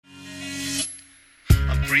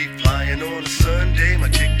free flying on a Sunday. My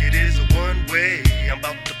ticket is a one-way. I'm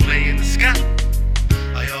about to play in the sky.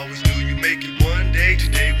 I always knew you'd make it one day.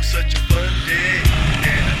 Today was such a fun day.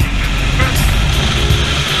 And I think I'm the first.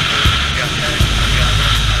 I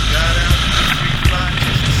got out, free fly,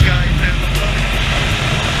 touched the sky and fell in love.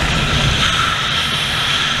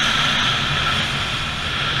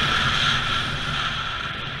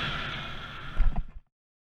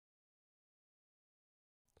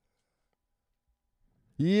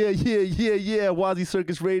 Yeah, Wazzy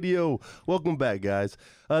Circus Radio. Welcome back, guys.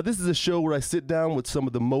 This is a show where I sit down with some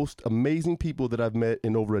of the most amazing people that I've met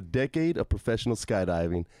in over a decade of professional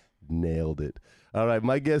skydiving. Nailed it. All right,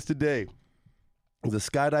 my guest today is a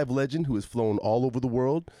skydive legend who has flown all over the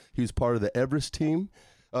world. He was part of the Everest team.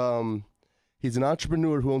 He's an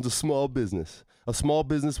entrepreneur who owns a small business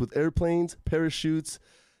with airplanes, parachutes,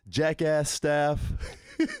 jackass staff,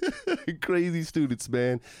 crazy students,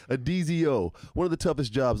 man. A DZO, one of the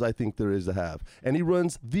toughest jobs I think there is to have. And he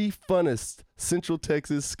runs the funnest Central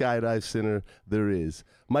Texas Skydive Center there is.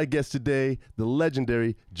 My guest today, the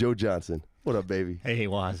legendary Joe Johnson. What up, baby? Hey,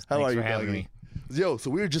 Waz. How Thanks are you, for having buddy? me. Yo, so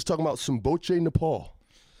we were just talking about Sumboche, Nepal,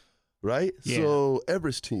 right? Yeah. So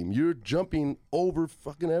Everest team, you're jumping over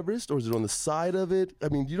fucking Everest, or is it on the side of it? I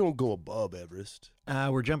mean, you don't go above Everest.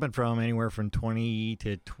 We're jumping from anywhere from 20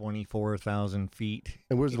 to 24,000 feet.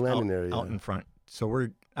 And where's the landing area? Out in front. So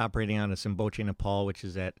we're operating on a Sumboche, Nepal, which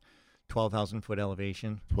is at 12,000 foot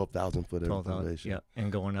elevation. 12,000 foot 12,000, elevation. yeah, and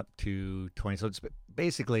going up to 20. So it's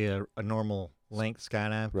basically a normal length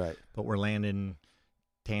skydive, Right. but we're landing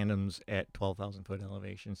tandems at 12,000 foot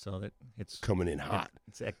elevation, so that it's Coming in hot.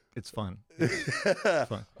 It's fun. It's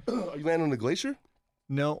fun. Are you landing on the glacier?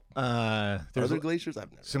 No, Are there's there glaciers?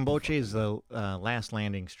 I've never. Sumboche is the last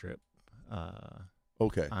landing strip.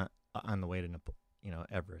 Okay. On the way to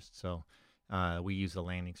Everest. So we use the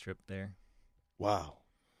landing strip there. Wow.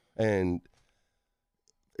 And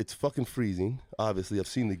it's fucking freezing. Obviously, I've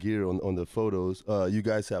seen the gear on the photos. You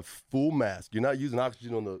guys have full mask. You're not using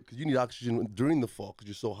oxygen because you need oxygen during the fall because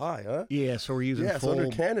you're so high, huh? Yeah, so we're using So full. under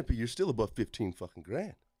canopy, you're still above 15 fucking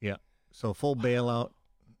grand. Yeah, so full bailout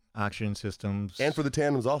oxygen systems, And for the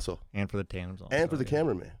tandems also. and for the tandems also, And for the yeah.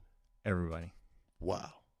 cameraman. Everybody.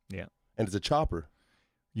 Wow. Yeah, And it's a chopper.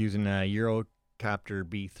 using a Eurocopter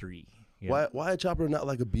B3. Yeah. Why a chopper, not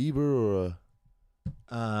like a Beaver or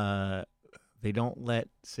a... They don't let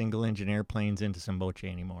single engine airplanes into Sumboche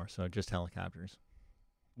anymore, so just helicopters.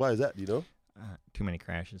 Why is that, do you know? Too many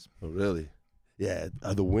crashes. Oh, really? Yeah.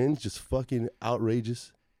 Are the winds just fucking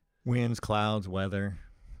outrageous? Winds, clouds, weather.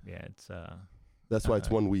 Yeah, it's That's why it's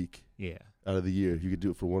 1 week yeah. out of the year. You could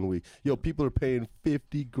do it for 1 week. Yo, people are paying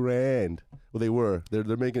 50 grand. Well, they were. They're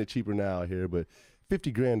making it cheaper now here, but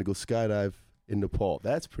 50 grand to go skydive in Nepal.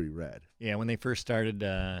 That's pretty rad. Yeah, when they first started,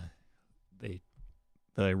 the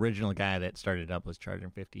original guy that started up was charging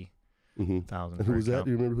 50,000. Mm-hmm. And who was that?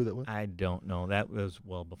 Do you remember who that was? I don't know. That was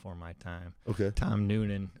well before my time. Okay. Tom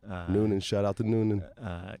Noonan. Noonan. Shout out to Noonan.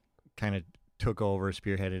 Kind of took over,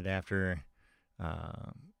 spearheaded after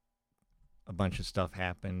a bunch of stuff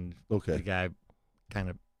happened. Okay. The guy kind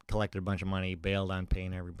of collected a bunch of money, bailed on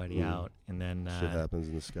paying everybody out, and then Shit happens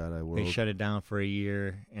in the skydive world. they shut it down for a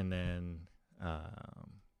year, and then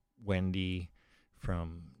Wendy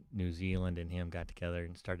from New Zealand and him got together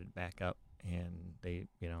and started back up, and they,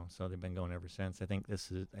 so they've been going ever since. I think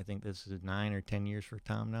this is 9 or 10 years for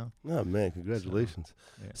Tom now. Oh, man. Congratulations.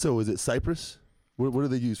 So, yeah. So is it Cypress? What do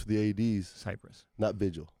they use for the ADs? Cypress, Not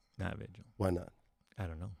Vigil. not Vigil. Why not? I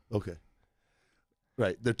don't know. Okay.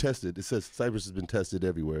 Right. They're tested. It says Cypress has been tested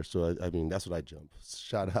everywhere. So, I mean, that's what I jump.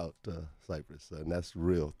 Shout out to Cypress. And that's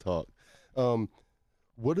real talk.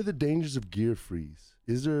 What are the dangers of gear freeze?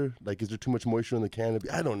 Is there too much moisture in the canopy?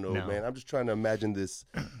 I don't know, No. man. I'm just trying to imagine this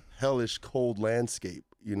hellish cold landscape,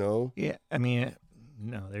 you know? Yeah, I mean,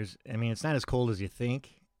 no, it's not as cold as you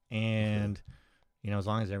think, and as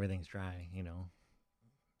long as everything's dry,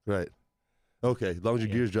 Right. Okay. As long as your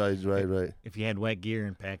Yeah. gear's dry, right. If you had wet gear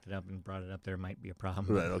and packed it up and brought it up there, might be a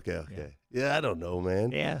problem. Right. Okay. Yeah, I don't know,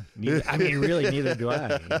 man. Yeah. Neither do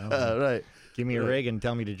I. Right. Give me a Right. rig and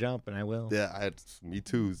tell me to jump, and I will. Yeah, me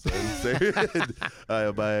too, son.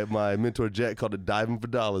 My mentor Jack called it diving for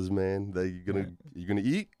dollars, man. That you're gonna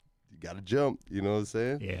eat, you gotta jump. You know what I'm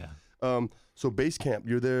saying? Yeah. So base camp,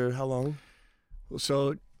 you're there how long?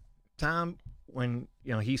 So, Tom, when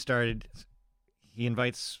he started, he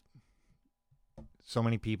invites so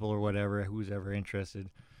many people or whatever who's ever interested,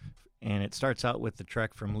 and it starts out with the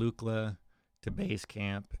trek from Lukla to base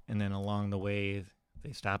camp, and then along the way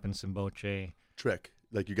they stop in Sumboche. Trek,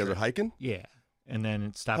 like you guys are hiking? Yeah, and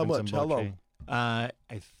then stop How in much? Sumboche. How long?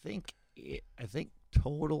 I think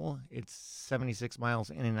total, it's 76 miles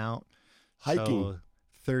in and out. Hiking. So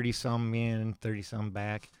 30 some in, 30 some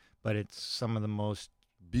back, but it's some of the most.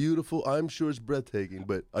 Beautiful. I'm sure it's breathtaking.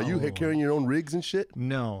 But are you Oh. carrying your own rigs and shit?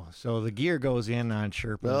 No, so the gear goes in on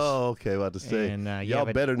Sherpas. Oh, okay. About to say. And, yeah, y'all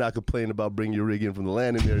but- better not complain about bringing your rig in from the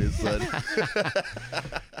landing area, son.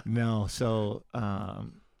 No, so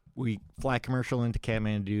we fly commercial into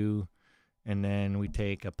Kathmandu, and then we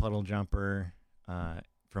take a puddle jumper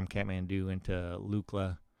from Kathmandu into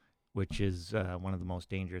Lukla, which is one of the most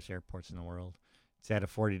dangerous airports in the world. It's at a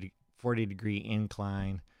 40-degree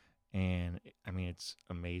incline, and I mean it's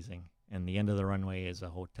amazing. And the end of the runway is a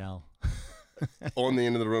hotel. On the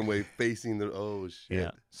end of the runway, facing the. Oh shit.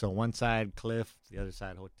 Yeah. So one side cliff, the other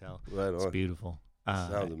side hotel. Right It's on. beautiful.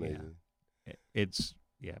 Sounds yeah. amazing. It's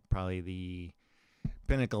probably the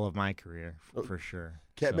pinnacle of my career Oh, for sure.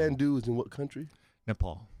 Kathmandu is in what country?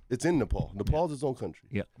 Nepal. It's in Nepal. Nepal's its own country.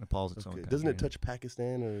 Yeah, Nepal's its own Okay. country. Doesn't it touch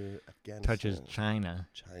Pakistan or Afghanistan? Touches China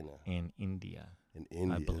China and India. and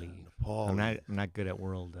India. believe. Nepal. I'm not good at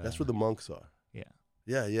world. That's where the monks are. Yeah.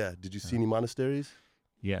 Yeah, yeah. Did you see any monasteries?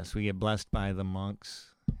 Yes, we get blessed by the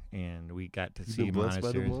monks, and we got to You've see been blessed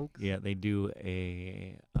by the monasteries. monks? Yeah, they do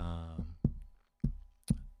a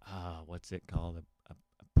what's it called?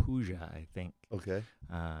 A puja, I think. Okay.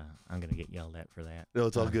 I'm gonna get yelled at for that. No,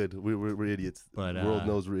 it's all good. We're idiots. but, the world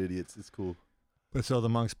knows we're idiots. It's cool. But so the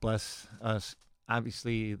monks bless us.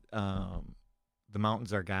 Obviously, the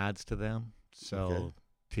mountains are gods to them. So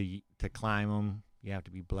to climb them, you have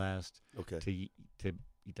to be blessed. Okay.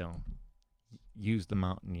 To use the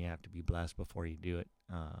mountain, you have to be blessed before you do it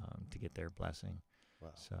to get their blessing.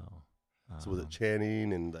 Wow. So So was it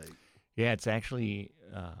chanting and like? yeah, it's actually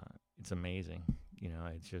it's amazing.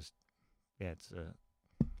 It's just it's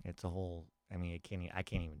a whole. I mean, I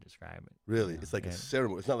can't even describe it. Really? Yeah, It's like a yeah.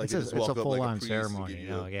 ceremony. It's not like It's you a, just it's walk a up like full-on a priest and ceremony. give you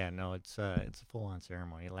No, a- yeah, no, it's a full-on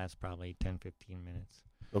ceremony. It lasts probably 10, 15 minutes.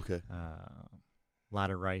 Okay. A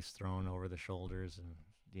lot of rice thrown over the shoulders, and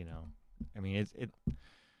I mean,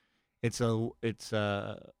 it's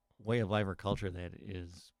a way of life or culture that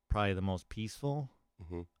is probably the most peaceful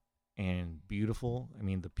hmm and beautiful. I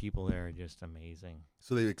mean, the people there are just amazing.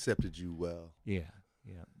 So they accepted you well. Yeah,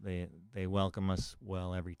 they welcome us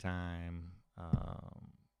well every time.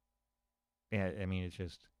 Yeah, I mean, it's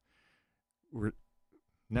just we're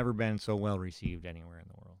never been so well received anywhere in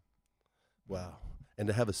the world. Wow. And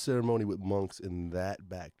to have a ceremony with monks in that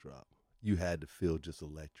backdrop, you had to feel just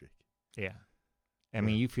electric. Yeah, I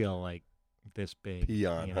mean, you feel like this big.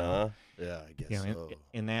 Peon, you huh? know? Yeah, I guess In, so.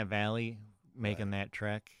 in that valley, making that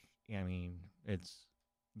trek. I mean, it's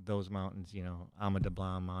those mountains. Ama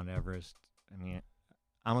Dablam, Mount Everest. I mean,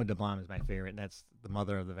 Ama Dablam is my favorite. That's the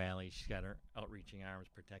mother of the valley. She's got her outreaching arms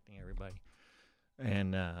protecting everybody,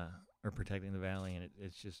 and or protecting the valley, and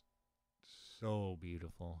it's just so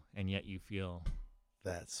beautiful. And yet you feel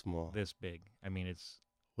That small. this big. I mean, it's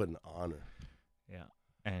What an honor. yeah.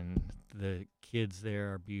 And the kids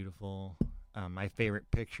there are beautiful. My favorite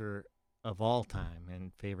picture of all time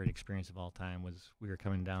and favorite experience of all time was we were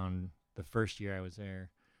coming down the first year I was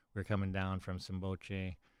there. We were coming down from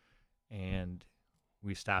Simboche, and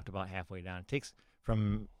we stopped about halfway down. It takes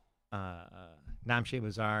from Namche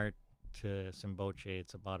Bazaar to Simboche,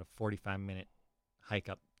 it's about a 45-minute hike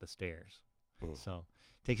up the stairs. Mm. So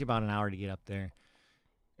it takes you about an hour to get up there.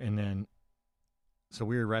 And then, so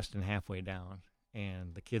we were resting halfway down,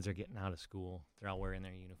 and the kids are getting out of school. They're all wearing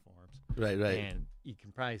their uniforms. Right, right. And you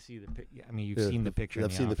can probably see the picture. I mean, you've Yeah, seen the picture. I've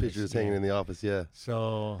in seen the office. pictures hanging Yeah. in the office, yeah.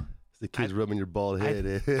 So It's the kids rubbing your bald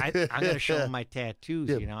head. I'm gonna show them my tattoos.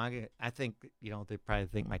 Yeah. I think they probably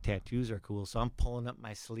think my tattoos are cool. So I'm pulling up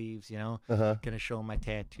my sleeves. Uh-huh. Gonna show them my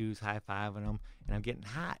tattoos, high-fiving them, and I'm getting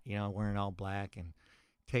hot. Wearing all black, and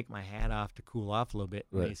take my hat off to cool off a little bit.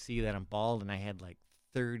 And Right. they see that I'm bald, and I had like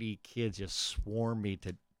 30 kids just swarm me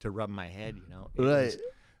to rub my head. It Right. was-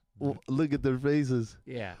 Well, look at their faces.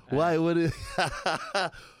 yeah. Why would it?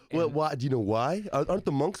 Why? Do you know why? Aren't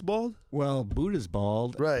the monks bald? Well, Buddha's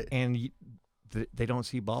bald, Right. and they don't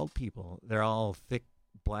see bald people. They're all thick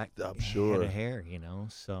black I'm head sure. of hair.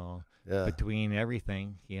 So Yeah. between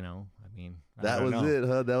everything, I mean, I That don't was know. it,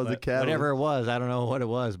 huh? That was the But catalyst. whatever it was, I don't know what it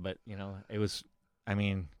was, but it was. I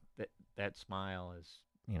mean, that smile is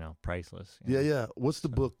priceless. Yeah, yeah. What's the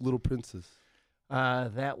book, Little Princess?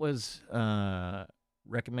 That was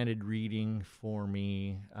recommended reading for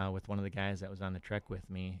me with one of the guys that was on the trek with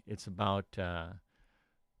me. It's about a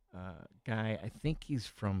guy, I think he's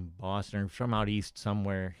from Boston or from out east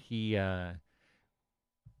somewhere. He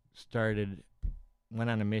went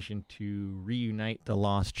on a mission to reunite the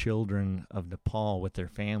lost children of Nepal with their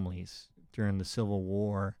families during the Civil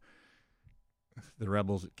War. the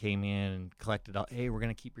rebels came in and collected all, hey, we're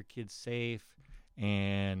going to keep your kids safe.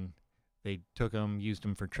 And they took them, used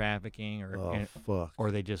them for trafficking, fuck.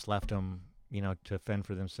 or they just left them, to fend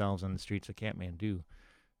for themselves on the streets of Kathmandu.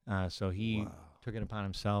 So he took it upon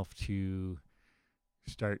himself to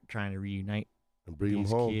start trying to reunite And bring them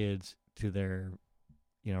these home. kids to their,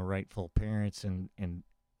 rightful parents and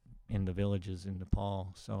in the villages in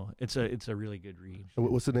Nepal. So it's a really good read. And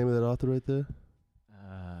what's the name of that author right there?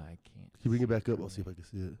 I can't. Can you bring it back see up? I'll see if I can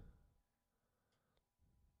see it.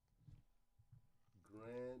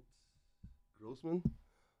 Grant Grossman?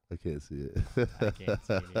 I can't see it. I can't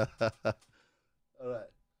see it either. All right.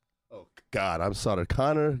 Oh, God, I'm sorry.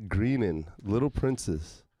 Connor Greenan, Little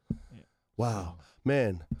Princess. Yeah. Wow.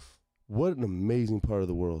 Man, what an amazing part of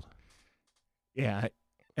the world. Yeah,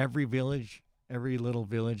 every little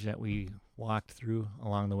village that we walked through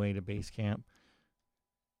along the way to base camp,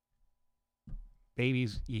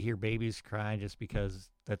 you hear babies cry just because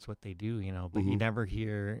that's what they do, but you never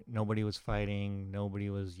hear, nobody was fighting, nobody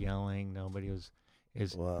was yelling,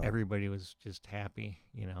 everybody was just happy,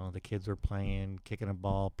 the kids were playing, kicking a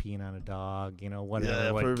ball, peeing on a dog,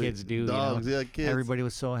 whatever what kids do. Dogs, kids. Everybody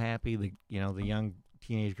was so happy. The young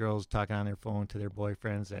teenage girls talking on their phone to their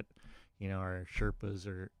boyfriends that, are Sherpas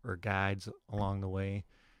or guides along the way,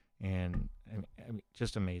 and I mean,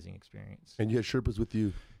 just amazing experience. And you had Sherpas with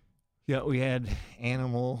you. Yeah, we had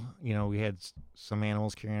we had some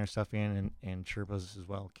animals carrying our stuff in, and Sherpas as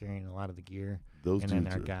well carrying a lot of the gear. Those and dudes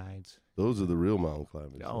then our are, guides. Those are the real mountain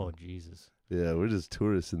climbers. Oh, man. Jesus. Yeah, we're just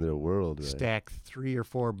tourists in their world, right? Stack 3 or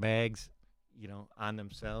 4 bags, on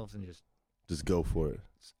themselves, and just go for it.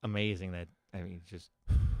 it's amazing that,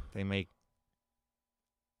 they make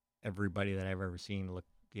everybody that I've ever seen look,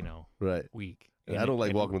 Right. weak. And I don't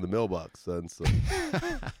like walking to the mailbox, son. So,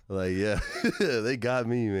 yeah, they got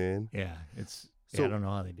me, man. Yeah, So- I don't know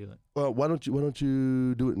how they do it. Well, why don't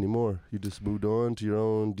you do it anymore? You just moved on to your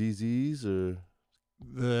own DZs, or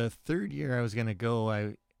The third year I was going to go,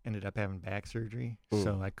 I ended up having back surgery,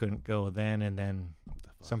 so I couldn't go then, and then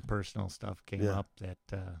some personal stuff came Yeah. up that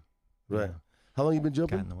right? How long you been got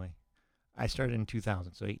jumping? in the way. I started in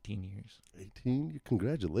 2000, so 18 years. 18.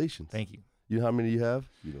 Congratulations. Thank you. You know how many you have?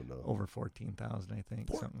 You don't know. Over 14,000, I think.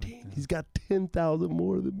 Something 14. like that. He's got 10,000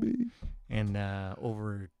 more than me. And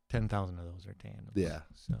over 10,000 of those are tandems. Yeah.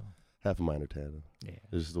 So, Half of mine are tandem. yeah.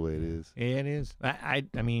 It's just the way it is. Yeah, it is. I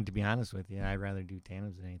mean, to be honest with you, I'd rather do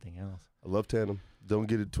tandems than anything else. I love tandem. Don't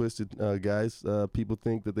get it twisted, guys. People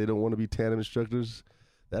think that they don't want to be tandem instructors.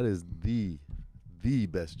 That is the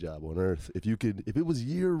best job on earth. If it was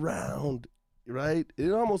year round, right?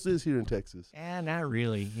 It almost is here in Texas. And not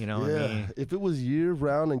really, Yeah. I mean, If it was year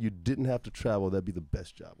round and you didn't have to travel, that'd be the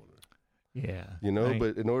best job on earth. yeah.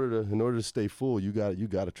 But in order to stay full, you got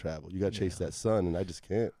to travel. You got to chase Yeah. that sun, and I just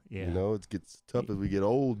can't. Yeah. It gets tough as we get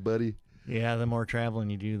old, buddy. Yeah, the more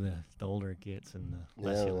traveling you do, the older it gets, and the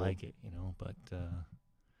less Yeah, you man. like it,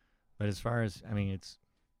 But as far as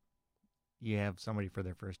you have somebody for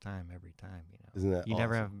their first time every time, Isn't that you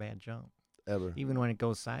never awesome? have a bad jump, Ever. even when it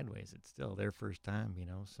goes sideways. It's still their first time,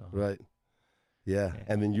 So Right. Yeah. Yeah.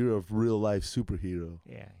 And then you're a real life superhero.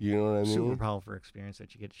 yeah, You know what I mean? super powerful experience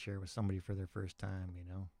that you get to share with somebody for their first time. You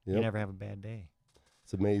Yep. never have a bad day.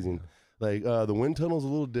 It's amazing. Like the wind tunnel's a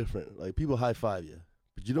little different. Like people high five you,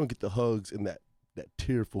 but you don't get the hugs and that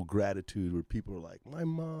tearful gratitude where people are like, my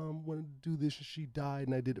mom wanted to do this and she died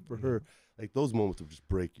and I did it for her. Like those moments will just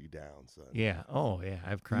break you down, son. Yeah. Oh yeah,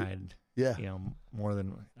 I've cried. Yeah. More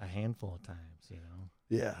than a handful of times.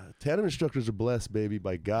 Yeah. Tandem instructors are blessed, baby,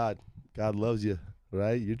 by God. God loves you,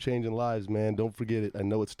 right? You're changing lives, man. Don't forget it. I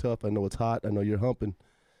know it's tough. I know it's hot. I know you're humping.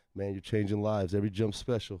 Man, you're changing lives. Every jump's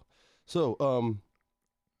special. So,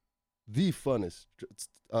 the funnest. It's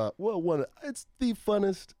the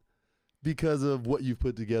funnest because of what you've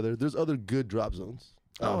put together. There's other good drop zones.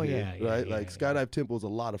 out Oh, here, yeah, right? yeah, Like yeah. Skydive Temple is a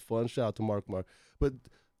lot of fun. Shout out to Mark. But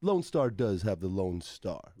Lone Star does have the Lone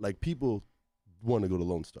Star. Like people want to go to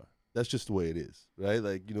Lone Star. That's just the way it is, right?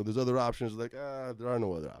 Like there's other options. Like there are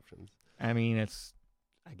no other options. I mean,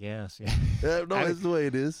 I guess, yeah. Yeah, no, it's the way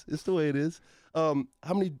it is. It's the way it is. How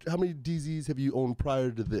many DZs have you owned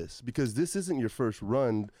prior to this? Because this isn't your first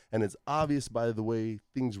run, and it's obvious by the way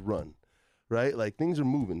things run, right? Like things are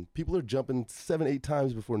moving. People are jumping 7-8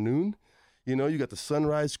 times before noon. You got the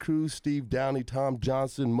Sunrise Crew, Steve Downey, Tom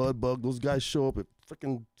Johnson, Mudbug. Those guys show up at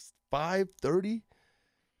freaking 5:30,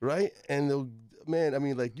 right? And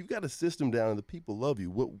you got a system down, and the people love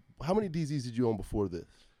you. How many DZs did you own before this?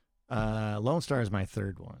 Lone Star is my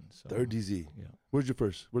third one. So, Third DZ. Yeah. Where's your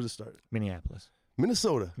first? Where's it start? Minneapolis,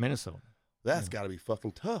 Minnesota. Minnesota. That's got to be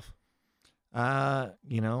fucking tough.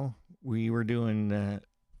 We were doing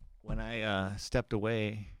when I stepped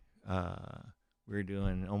away, we were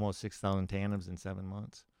doing almost 6,000 tandems in 7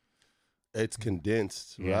 months. It's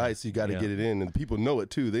condensed, Yeah, right? So you got to yeah. get it in, and people know it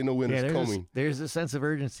too. They know when it's coming. There's a sense of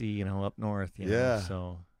urgency, you know, up north. You know, Yeah.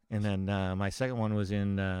 So, and then my second one was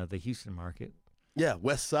in the Houston market. Yeah,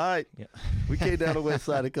 West Side. Yeah. We came down to West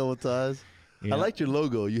Side a couple times. Yeah. I liked your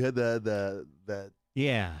logo. You had that.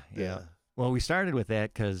 Yeah. Well, we started with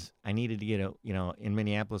that because I needed to get in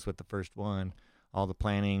Minneapolis with the first one, all the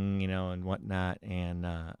planning, you know, and whatnot. And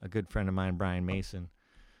a good friend of mine, Brian Mason,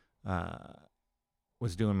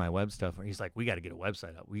 was doing my web stuff. He's like, "We got to get a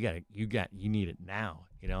website up. You need it now,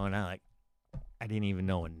 you know." And I didn't even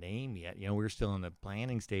know a name yet. You know, we were still in the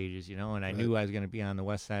planning stages, you know, and I knew I was going to be on the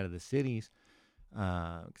west side of the cities.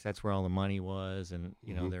 Because that's where all the money was, and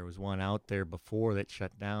you know there was one out there before that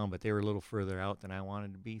shut down, but they were a little further out than I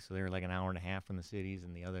wanted to be, so they were like an hour and a half from the cities,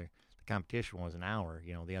 and the competition was an hour,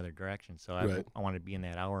 you know, the other direction. So I wanted to be in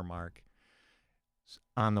that hour mark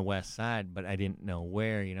on the west side, but I didn't know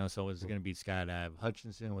where, you know. So was it going to be Skydive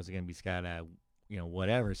Hutchinson? Was it going to be Skydive, you know,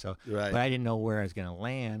 whatever? So, but I didn't know where I was going to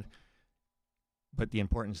land. But the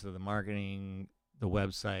importance of the marketing, the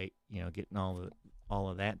website, you know, getting all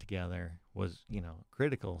of that together was, you know,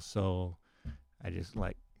 critical. So I just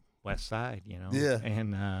like west side, you know. Yeah.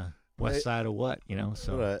 And west side of what, you know.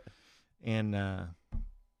 So and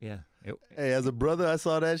yeah. Hey, as a brother, I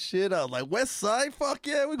saw that shit. I was like, West Side? Fuck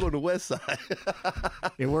yeah, we're going to West Side.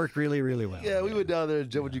 It worked really, really well. Yeah, we went down there and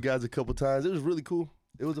jumped with you guys a couple times. It was really cool.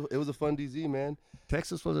 It was a fun DZ, man.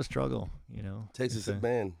 Texas was a struggle, you know. Texas,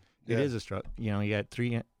 man. Yeah. It is a struggle. You know, you got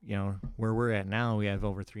you know, where we're at now, we have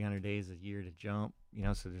over 300 days a year to jump, you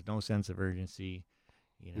know, so there's no sense of urgency,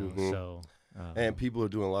 you know, so. And people are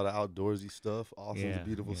doing a lot of outdoorsy stuff. Austin's a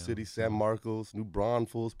beautiful city. San Marcos, New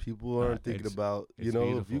Braunfels. People aren't thinking about, you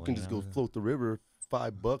know, if you can just go float the river,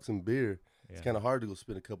 $5 and beer. It's kind of hard to go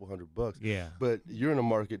spend a couple $100. Yeah. But you're in a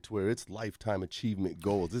market to where it's lifetime achievement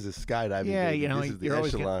goals. This is skydiving. Yeah, baby. you know, this is the you're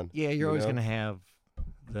always echelon. you're always going to have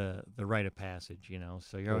the rite of passage, you know.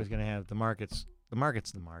 So you're always going to have the market's the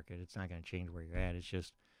market. It's not going to change where you're at. It's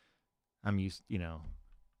just I'm used, you know,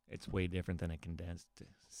 it's way different than a condensed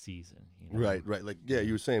season. You know? Right. Like, yeah,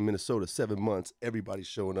 you were saying Minnesota, 7 months, everybody's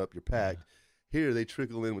showing up, you're packed. Here, they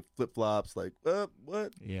trickle in with flip-flops, like,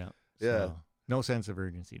 what? Yeah. Yeah. So, no sense of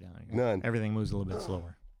urgency down here. None. Everything moves a little bit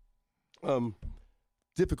slower.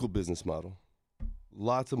 Difficult business model.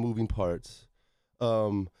 Lots of moving parts.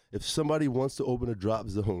 If somebody wants to open a drop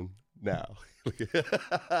zone now,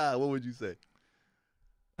 what would you say?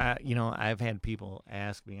 You know, I've had people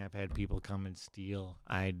ask me. I've had people come and steal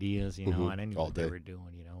ideas. You know, and I knew what they were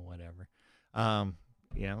doing. You know, whatever.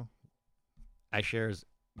 You know, I share.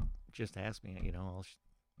 Just ask me. You know, I'll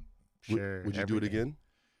share. Would you do it again?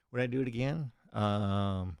 Would I do it again?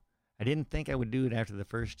 I didn't think I would do it after the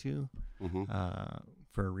first two,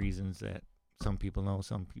 for reasons that some people know,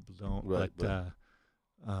 some people don't. Right, but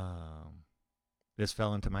this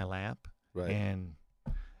fell into my lap, and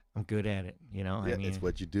I'm good at it, you know. Yeah, I mean, it's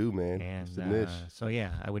what you do, man. And it's the niche. so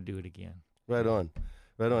yeah, I would do it again. Right on.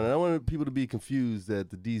 And I want people to be confused that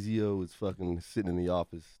the DZO is fucking sitting in the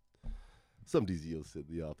office. Some DZOs sit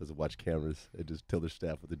in the office and watch cameras and just tell their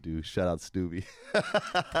staff what to do. Shout out Stubby.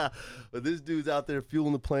 But this dude's out there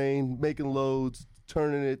fueling the plane, making loads,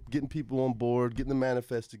 turning it, getting people on board, getting the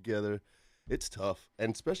manifest together. It's tough.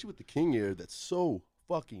 And especially with the King Air that's so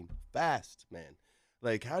fucking fast, man.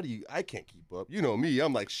 Like, I can't keep up. You know me,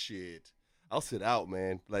 I'm like, shit, I'll sit out,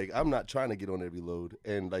 man. Like, I'm not trying to get on every load.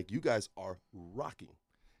 And, like, you guys are rocking.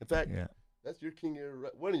 In fact, that's your King Air,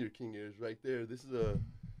 one of your King Airs right there. This is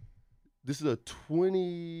a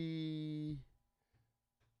 20...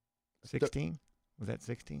 16? Was that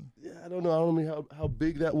 16? Yeah, I don't know how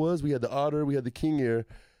big that was. We had the Otter, we had the King Air.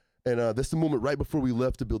 And that's the moment right before we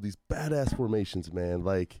left to build these badass formations, man.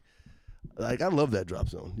 Like I love that drop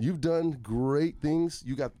zone. You've done great things.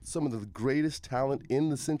 You got some of the greatest talent in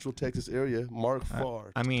the Central Texas area. Mark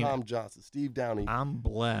Farr, Tom Johnson, Steve Downey. I'm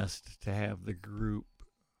blessed to have the group,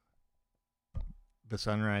 the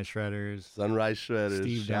Sunrise Shredders,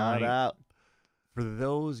 Steve Downey. Shout out. For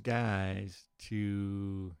those guys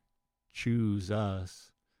to choose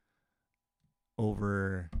us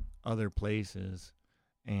over other places,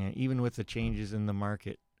 and even with the changes in the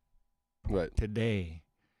market today,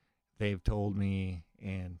 they've told me,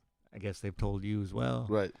 and I guess they've told you as well.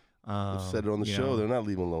 Right. They've said it on the show. They're not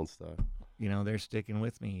leaving Lone Star. You know, they're sticking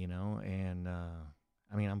with me, you know, and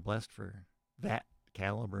I mean, I'm blessed for that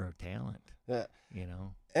caliber of talent. Yeah. You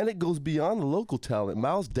know. And it goes beyond the local talent.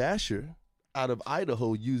 Miles Dasher out of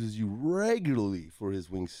Idaho uses you regularly for his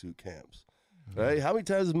wingsuit camps. Right? How many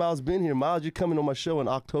times has Miles been here? Miles, you're coming on my show in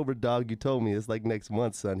October, dog. You told me it's like next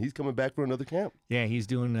month, son. He's coming back for another camp. Yeah, he's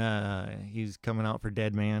doing. He's coming out for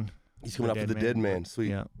Dead Man. He's coming out for the Dead Man. Sweet.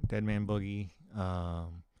 Yeah, Dead Man Boogie.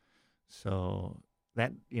 So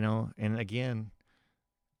that, and again,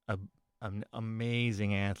 an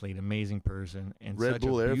amazing athlete, amazing person, and Red such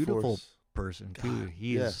Bull a Air beautiful Force. person too.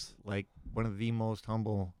 He yes. is like one of the most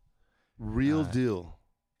humble, Real deal.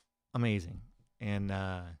 amazing, and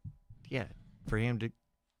for him to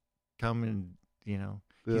come and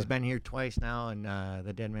he's been here twice now, and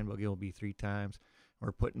the Dead Man Boogie will be 3 times.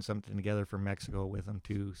 We're putting something together for Mexico with him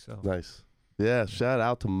too. So Nice. Yeah, shout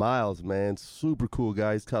out to Miles, man. Super cool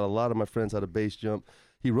guy. He's taught a lot of my friends how to base jump.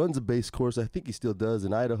 He runs a base course, I think he still does,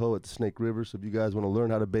 in Idaho at the Snake River. So if you guys want to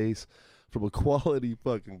learn how to base from a quality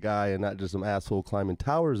fucking guy and not just some asshole climbing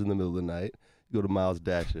towers in the middle of the night, go to Miles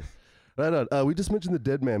Dasher. Right on. We just mentioned the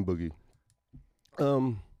Dead Man Boogie.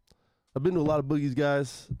 I've been to a lot of boogies,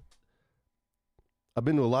 guys. I've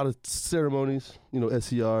been to a lot of ceremonies,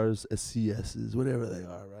 SCRs, SCSs, whatever they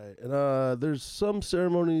are, right? And there's some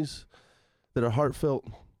ceremonies that are heartfelt.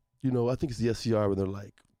 I think it's the SCR where they're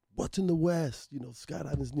like, what's in the West?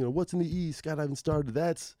 Skydiving's, what's in the East? Skydiving started.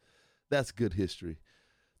 That's good history.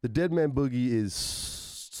 The Dead Man Boogie is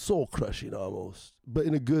soul crushing almost, but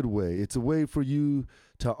in a good way. It's a way for you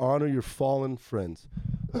to honor your fallen friends.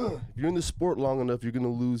 If you're in the sport long enough, you're going to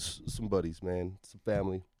lose some buddies, man, some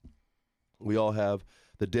family. We all have.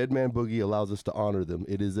 The Dead Man Boogie allows us to honor them.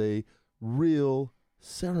 It is a real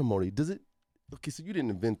ceremony. Does it? Okay, so you didn't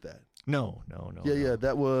invent that. No. Yeah,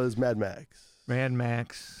 that was Mad Max. Mad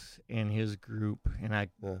Max and his group, and I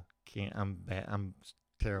can't. I'm bad. I'm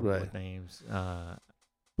terrible with names.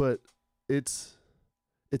 But it's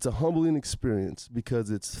a humbling experience because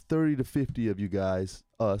it's 30 to 50 of you guys,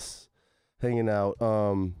 us, hanging out.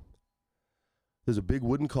 There's a big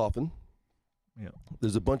wooden coffin. Yeah.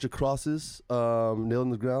 There's a bunch of crosses nailed in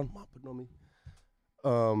the ground. Mom, put it on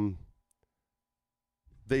me.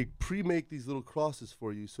 They pre-make these little crosses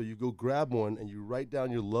for you, so you go grab one and you write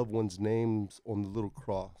down your loved one's names on the little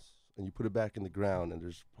cross, and you put it back in the ground, and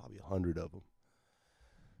there's probably 100 of them.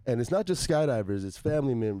 And it's not just skydivers, it's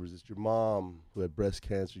family members. It's your mom who had breast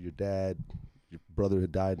cancer, your dad, your brother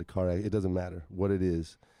had died in a car accident. It doesn't matter what it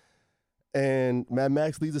is. And Mad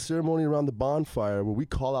Max leads a ceremony around the bonfire where we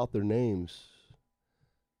call out their names.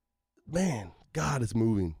 Man, God, it's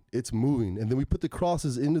moving. It's moving. And then we put the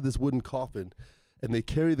crosses into this wooden coffin, and they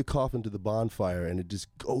carry the coffin to the bonfire, and it just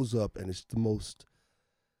goes up, and it's the most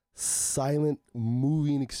silent,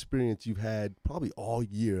 moving experience you've had probably all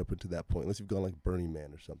year up until that point, unless you've gone like Burning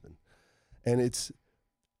Man or something. And it's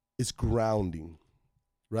grounding,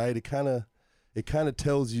 right? It kind of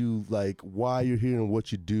tells you like why you're here and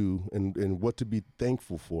what you do and what to be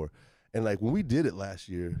thankful for. And like when we did it last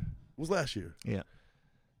year, it was last year. Yeah.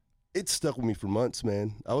 It stuck with me for months,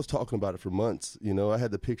 man. I was talking about it for months. I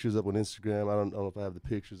had the pictures up on Instagram. I don't know if I have the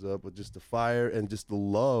pictures up, but just the fire and just the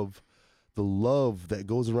love that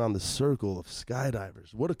goes around the circle of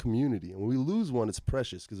skydivers. What a community. And when we lose one, it's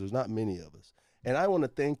precious because there's not many of us. And I want to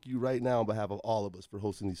thank you right now on behalf of all of us for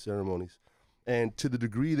hosting these ceremonies. And to the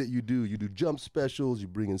degree that you do jump specials, you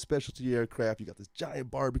bring in specialty aircraft, you got this giant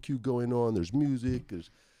barbecue going on, there's music, there's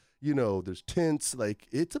tents. Like,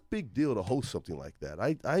 it's a big deal to host something like that.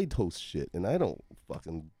 I host shit, and I don't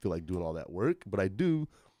fucking feel like doing all that work, but I do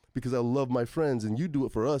because I love my friends, and you do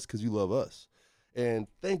it for us because you love us. And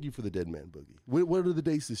thank you for the Dead Man Boogie. What are the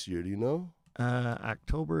dates this year? Do you know?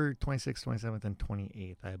 October 26th, 27th, and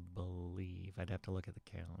 28th, I believe. I'd have to look at the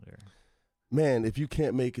calendar. Man, if you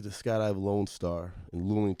can't make it to Skydive Lone Star in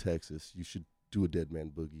Luling, Texas, you should do a Dead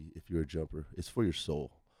Man Boogie if you're a jumper. It's for your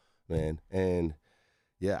soul, man. And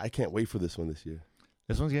yeah, I can't wait for this one this year.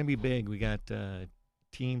 This one's going to be big. We got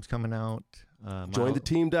teams coming out.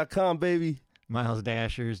 JoinTheTeam.com, baby. Miles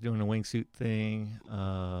Dasher's doing a wingsuit thing.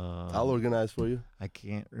 I'll organize for you. I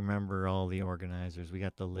can't remember all the organizers. We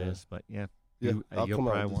got the list, but yeah. I'll you'll come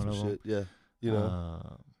out probably and do one of some them. shit. Yeah,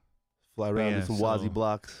 fly around with some Wazzy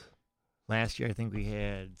blocks. Last year, I think we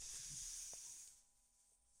had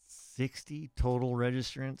 60 total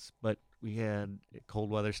registrants, but we had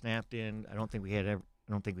cold weather snapped in. I don't think we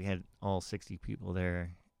had all 60 people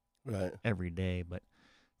there every day, but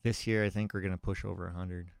this year I think we're going to push over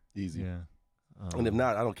 100. Easy. Yeah. And if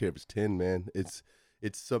not, I don't care if it's 10, man. It's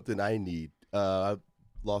something I need. I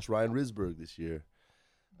lost Ryan Risberg this year.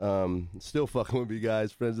 Still fucking with me,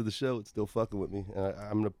 guys. Friends of the show, it's still fucking with me.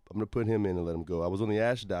 I'm gonna put him in and let him go. I was on the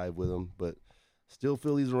Ash Dive with him, but still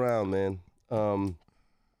feel he's around, man.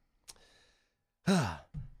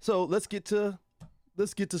 So let's get to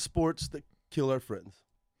sports that kill our friends.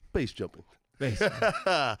 Base jumping. Basically.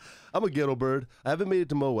 I'm a Ghetto Bird. I haven't made it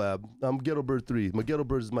to Moab. I'm Ghetto Bird 3. My Ghetto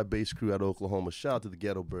Birds is my bass crew out of Oklahoma. Shout out to the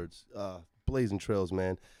Ghetto Birds. Blazing trails,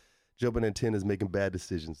 man. Jumping antennas, making bad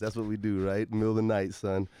decisions. That's what we do, right? Middle of the night,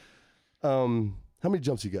 son. How many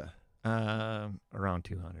jumps you got? Around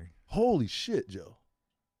 200. Holy shit, Joe.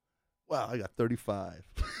 Wow, I got 35.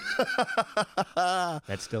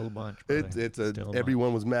 That's still a bunch. Brother. Still a everyone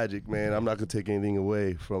bunch. was magic, man. I'm not going to take anything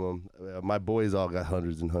away from them. My boys all got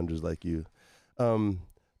hundreds and hundreds like you.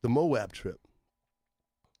 The Moab trip.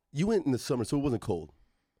 You went in the summer, so it wasn't cold.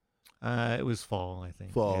 It was fall, I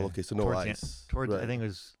think. Fall, yeah. okay, so no ice. Towards Right. I think it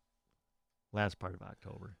was last part of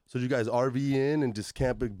October. So did you guys RV in and just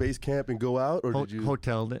base camp and go out? Or did you?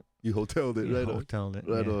 Hoteled it. You hoteled it, Yeah, right on. hoteled it.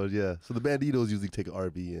 Right yeah. on, yeah. So the Banditos usually take an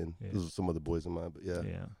RV in. Yeah. Those are some other boys of mine, but yeah.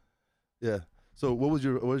 Yeah. Yeah. So what was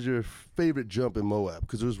your favorite jump in Moab?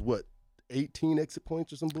 Because there's what, 18 exit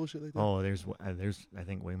points or some bullshit like that? Oh, there's I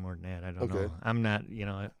think way more than that. I don't Okay. know. I'm not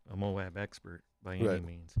a Moab expert by any Right.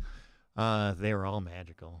 means. They were all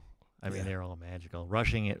magical. I mean, Yeah. they were all magical.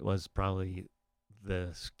 Rushing it was probably the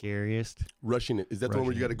scariest. Rushing it. Is that the one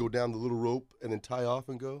where you got Rushing to go down the little rope and then tie off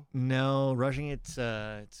and go? No, rushing it's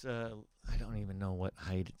I don't even know what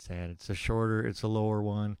height it's at. It's a lower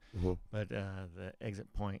one, Mm-hmm. but the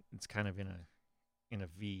exit point it's kind of in a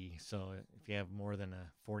V. So if you have more than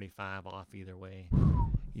a 45 off either way,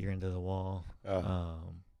 you're into the wall.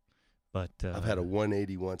 But I've had a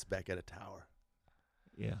 180 once back at a tower.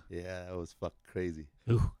 yeah. Yeah, that was fucking crazy.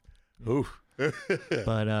 Ooh. Ooh.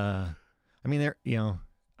 But I mean,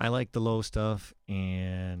 I like the low stuff,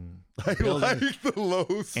 and I buildings- like the low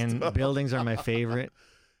and stuff. buildings are my favorite.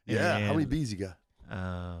 Yeah, how many And, bees you got?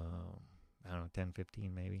 I don't know, 10,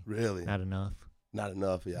 15 maybe. Really? Not enough. Not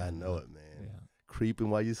enough. Yeah, I Not know enough. it, man. Yeah. Creeping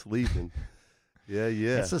while you're sleeping. yeah.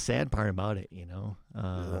 That's the sad part about it, Yeah.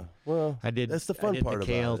 Uh, Well, I did. that's the fun I did part the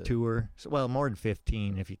about KL it. tour. So, well, more than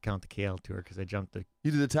 15 if you count the KL tour, because I jumped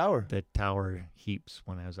you did the tower. the tower heaps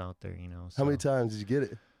when I was out there. How many so- times did you get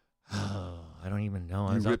it? Oh, I don't even know.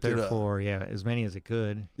 You I was out ripped it there up. for as many as I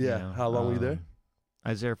could. Yeah. How long were you there? I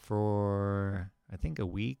was there for I think a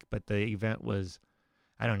week, but the event was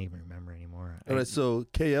I don't even remember anymore. All right, so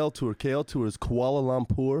KL tour. KL tour is Kuala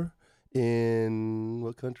Lumpur in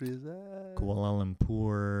what country is that? Kuala That might be the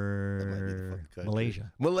Lumpur, fucking country.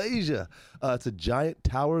 Malaysia. Malaysia. It's a giant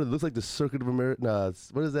tower. It looks like the Circuit of America. No,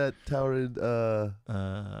 what is that tower in?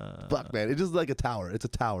 Fuck, man. It's just like a tower. It's a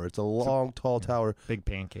tower. It's a long, tall tower. Big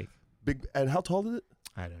pancake. Big. And how tall is it?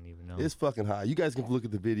 I don't even know. It's fucking high. You guys can look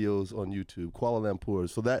at the videos on YouTube. Kuala Lumpur.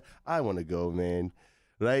 So that I want to go, man.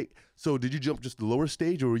 Right. So did you jump just the lower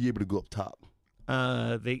stage, or were you able to go up top?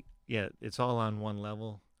 It's all on one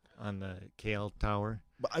level on the KL tower.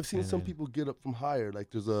 But I've seen And some then- people get up from higher. Like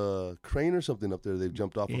there's a crane or something up there. They've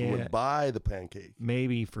jumped off of and Yeah. went by the pancake.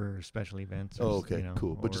 Maybe for special events. Or, Oh, okay,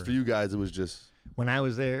 cool. But just or- for you guys, it was just. when I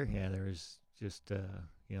was there, there was just the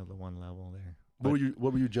one level there.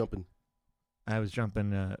 What were you jumping? I was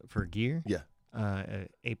jumping for gear. Yeah.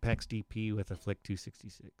 Apex DP with a Flick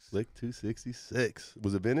 266. Flick 266.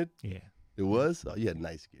 Was it vented? Yeah. It was? Oh, you had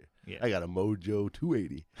nice gear. Yeah. I got a Mojo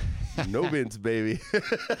 280. No vents, baby.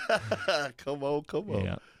 Come on.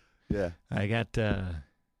 Yeah. Yeah. I got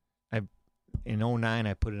in 09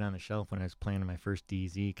 I put it on the shelf when I was planning my first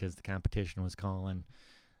DZ because the competition was calling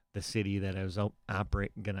the city that I was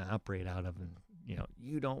gonna operate out of, and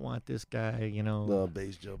you don't want this guy,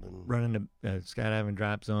 Base jumping. running the skydiving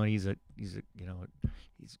drop zone. He's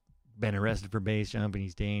been arrested for base jumping.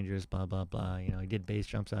 He's dangerous. Blah blah blah. He did base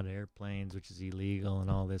jumps out of airplanes, which is illegal, and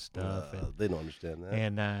all this stuff. They don't understand that.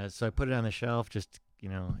 And so I put it on the shelf, just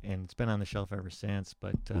and it's been on the shelf ever since.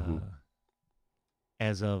 But Mhm.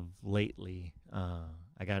 as of lately,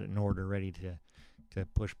 I got an order ready to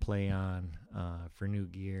push play on for new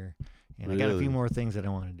gear, and I got a Really? few more things that I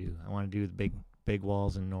want to do. I want to do the big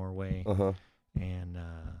walls in Norway, Uh-huh. and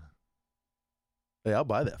Hey, I'll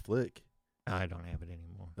buy that Flick. I don't have it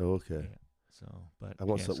anymore. Oh, okay. Yeah. So, but I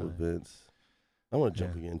want yeah, something so, with Vince. I want to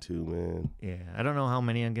jump Yeah. again too, man. Yeah, I don't know how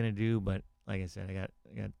many I'm gonna do, but like I said, I got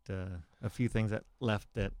a few things that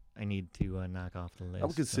left that I need to knock off the list. I'm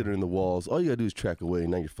so, considering the walls. All you gotta do is track away,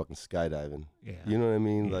 and now you're fucking skydiving. yeah, You know what I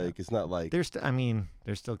mean? Yeah. Like it's not like. they're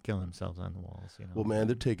they're still killing themselves on the walls. Well, man,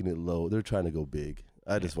 they're taking it low. They're trying to go big.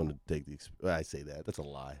 I just want to take the. I say that. That's a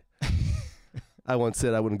lie. I once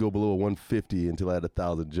said I wouldn't go below a 150 until I had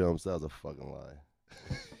 1,000 jumps. That was a fucking lie.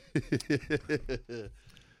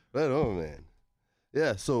 Right on, man.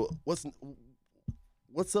 Yeah. So what's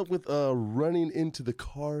up with running into the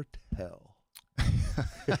cartel?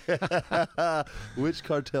 Which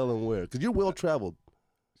cartel and where? Because you're well traveled.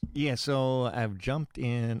 Yeah, so I've jumped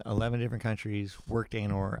in 11 different countries, worked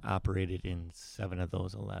and or operated in 7 of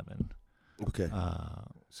those 11. Okay.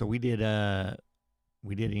 So we did an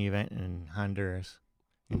event in Honduras,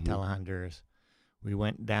 in Tela, Honduras. We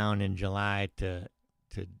went down in July to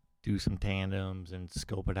do some tandems and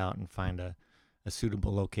scope it out and find a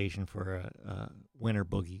suitable location for a winter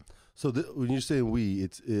boogie. So when you're saying we,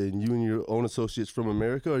 it's you and your own associates from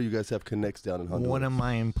America, or you guys have connects down in Honduras? One of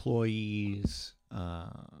my employees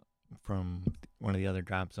from one of the other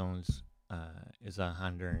drop zones is a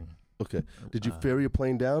Honduran. Okay. Did you ferry a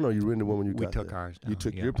plane down, or you rented one when you got there? We took ours down. You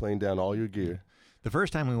took your plane down, all your gear. The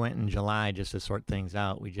first time we went in July just to sort things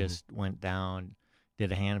out, we just went down,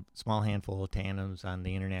 did a small handful of tandems on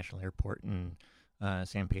the international airport in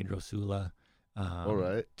San Pedro Sula. All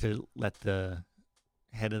right. To let the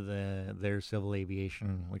head of their civil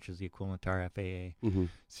aviation, which is the equivalent to our FAA,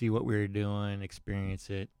 see what we were doing, experience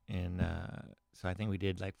it. And so I think we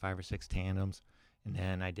did like 5 or 6 tandems. And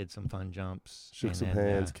then I did some fun jumps. Shook some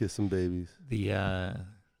hands, kissed some babies. The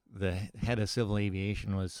head of civil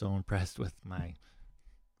aviation was so impressed with my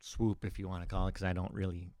swoop, if you want to call it, because I don't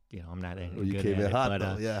really, I'm not any good you came at in hot, but,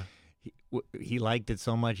 though, yeah. He liked it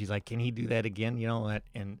so much. He's like, can he do that again?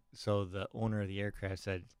 And so the owner of the aircraft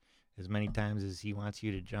said, as many times as he wants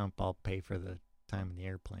you to jump, I'll pay for the time in the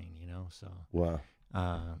airplane, So wow.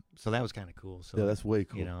 So that was kind of cool. So yeah, that's way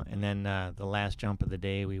cool. And then the last jump of the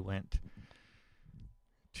day, we went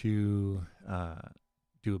to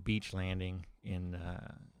do a beach landing in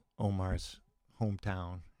Omar's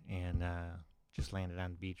hometown, and just landed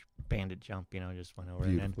on the beach, bandit jump, just went over.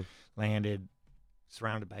 Beautiful. And then landed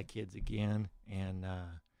surrounded by kids again, and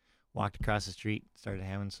walked across the street, started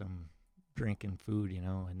having some drink and food,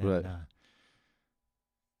 and then right.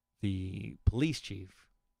 The police chief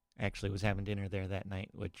actually was having dinner there that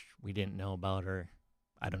night, which we didn't know about, or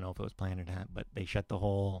I don't know if it was planned or not, but they shut the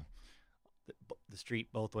street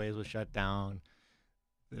both ways was shut down.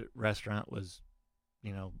 The restaurant was,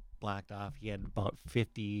 blocked off. He had about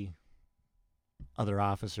 50 other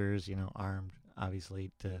officers, armed,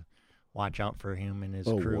 obviously, to watch out for him and his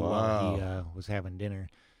crew while he was having dinner.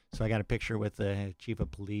 So I got a picture with the chief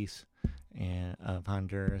of police of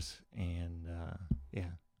Honduras, and it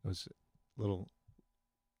was a little.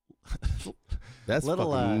 That's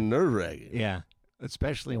fucking nerve-wracking. Yeah,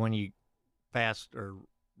 especially when you fast or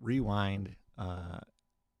rewind a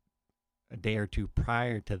day or two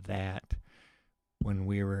prior to that, when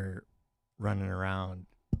we were running around,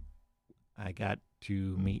 I got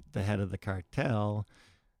to meet the head of the cartel.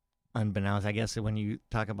 Unbeknownst, I guess, when you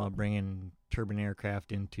talk about bringing turbine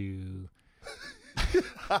aircraft into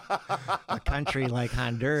a country like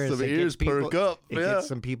Honduras, some ears perk up. It gets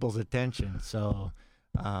some people's attention. So,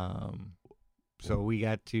 I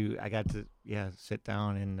got to sit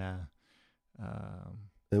down, and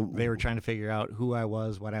they were trying to figure out who I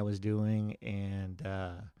was, what I was doing, and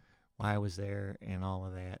why I was there, and all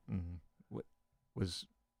of that, and was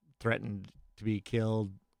threatened to be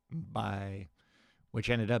killed by, which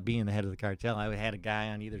ended up being the head of the cartel. I had a guy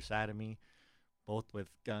on either side of me, both with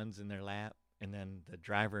guns in their lap, and then the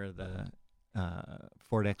driver of the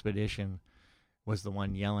Ford Expedition was the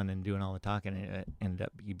one yelling and doing all the talking, and it ended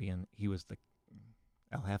up he was the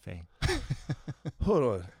El Jefe. Hold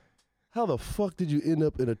on. How the fuck did you end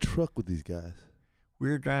up in a truck with these guys? We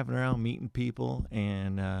were driving around meeting people,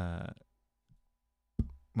 and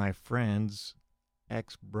my friend's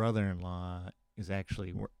ex-brother-in-law is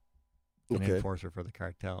actually an enforcer for the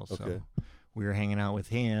cartel. So we were hanging out with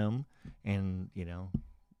him, and,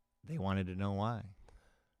 they wanted to know why.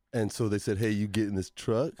 And so they said, hey, you get in this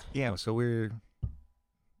truck? Yeah, so we're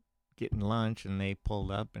getting lunch, and they pulled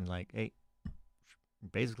up and like, hey,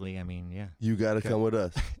 basically, yeah. You got to come with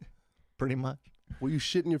us. Pretty much. Were you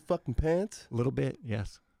shitting your fucking pants? A little bit,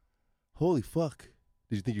 yes. Holy fuck.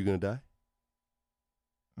 Did you think you were going to die?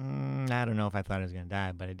 I don't know if I thought I was going to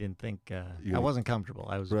die, but I didn't think, I wasn't comfortable.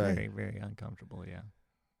 I was very, very uncomfortable, yeah.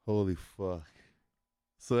 Holy fuck.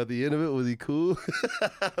 So at the end of it, was he cool?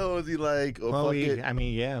 Was he like, fuck it?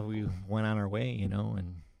 We went on our way,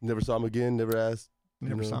 and. Never saw him again, never asked?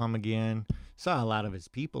 Never saw him again. Saw a lot of his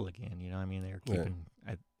people again, they were keeping,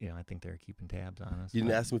 I think they were keeping tabs on us. You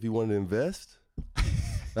didn't ask him if he wanted to invest?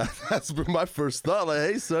 That's my first thought. Like,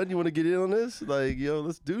 hey, son, you want to get in on this? Like,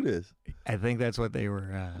 let's do this. I think that's what they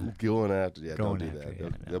were going after. Yeah, don't do after, that. Yeah,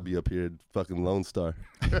 they'll be up here fucking Lone Star.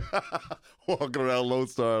 Walking around Lone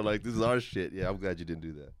Star like, this is our shit. Yeah, I'm glad you didn't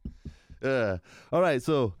do that. All right,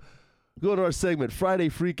 so going to our segment, Friday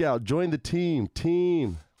Freak Out. Join the team.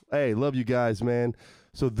 Hey, love you guys, man.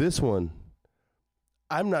 So this one,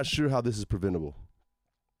 I'm not sure how this is preventable.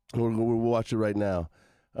 We'll watch it right now.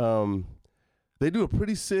 They do a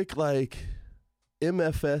pretty sick like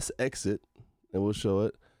MFS exit, and we'll show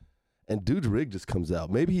it. And dude's rig just comes out.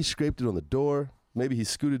 Maybe he scraped it on the door. Maybe he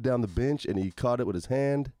scooted down the bench and he caught it with his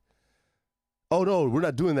hand. Oh no, we're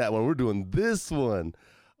not doing that one. We're doing this one.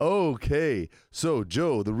 Okay. So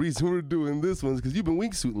Joe, the reason we're doing this one is because you've been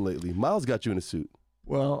wingsuiting lately. Miles got you in a suit.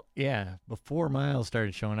 Well, yeah. Before Miles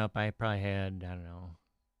started showing up, I probably had, I don't know,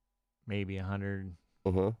 maybe 100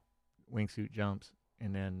 wingsuit jumps.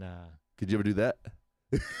 And then could you ever do that?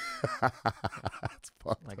 It's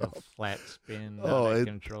like up. a flat spin, Oh, out of it-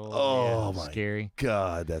 control. oh, yeah, my scary.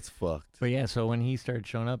 God, that's fucked. But yeah, so when he started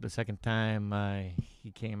showing up the second time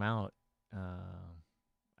he came out,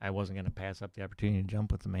 I wasn't going to pass up the opportunity to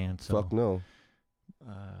jump with the man. So, Fuck no.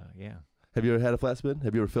 yeah. Have you ever had a flat spin?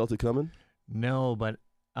 Have you ever felt it coming? No, but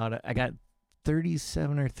I got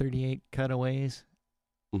 37 or 38 cutaways.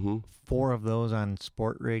 Mm-hmm. 4 of those on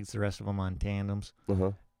sport rigs, the rest of them on tandems,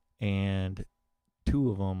 Uh-huh. and 2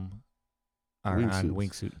 of them are on Wingsuits.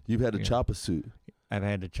 wingsuit. You've had to Yeah. chop a suit. I've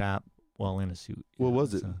had to chop while in a suit. What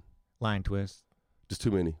was it? so line twist, Just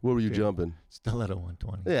too many. What were you Sure. jumping? stiletto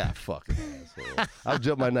 120. Yeah, fucking asshole. I've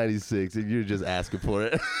jumped my 96 and you're just asking for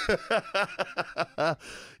it.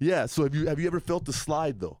 Yeah, so have you ever felt the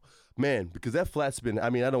slide though? Man, because that flat spin, I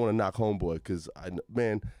mean, I don't want to knock homeboy because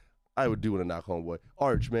I would do want to knock homeboy.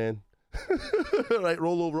 Arch, man. Right,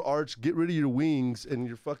 roll over arch, get rid of your wings and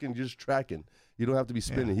you're fucking just tracking. You don't have to be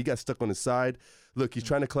spinning. Yeah. He got stuck on his side. Look, he's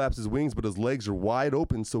trying to collapse his wings, but his legs are wide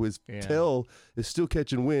open, so his Yeah. tail is still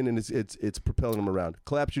catching wind and it's propelling him around.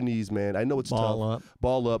 Collapse your knees, man. I know it's Ball tough. up.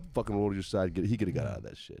 Ball up, fucking roll to your side. He could have got out of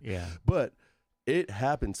that shit. Yeah. But it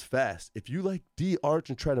happens fast. If you like de-arch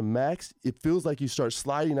and try to max, it feels like you start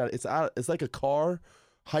sliding out. It's like a car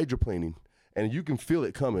hydroplaning, and you can feel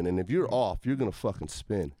it coming. And if you're off, you're gonna fucking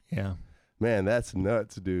spin. Yeah. Man, that's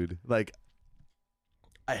nuts, dude. Like,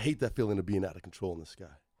 I hate that feeling of being out of control in the sky.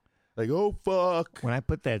 Like, oh fuck. When I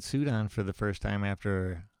put that suit on for the first time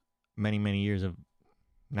after many, many years of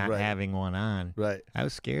not Right. having one on, Right. I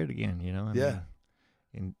was scared again, you know? Yeah.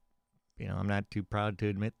 And, I'm not too proud to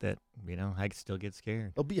admit that, I still get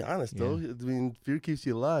scared. I'll be honest though. Yeah. I mean, fear keeps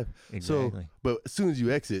you alive. Exactly. But as soon as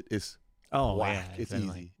you exit, it's oh, whack. yeah. It's been easy.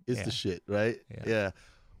 like- It's yeah. the shit, right? Yeah.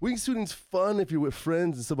 Wingsuiting's fun if you're with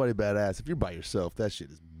friends and somebody badass. If you're by yourself, that shit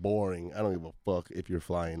is boring. I don't give a fuck if you're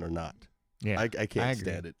flying or not. Yeah. I can't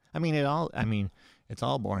agree. stand it. It's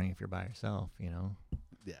all boring if you're by yourself,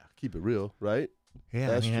 Yeah, keep it real, right? Yeah,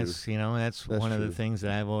 That's that's That's one of the true. things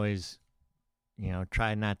that I've always,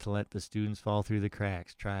 tried not to let the students fall through the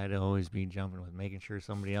cracks. Try to always be jumping with, making sure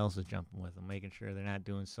somebody else is jumping with them, making sure they're not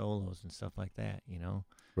doing solos and stuff like that.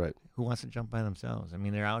 Right. Who wants to jump by themselves? I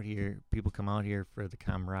mean, they're out here. People come out here for the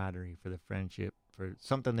camaraderie, for the friendship, for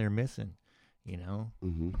something they're missing.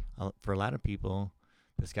 Mm-hmm. For a lot of people,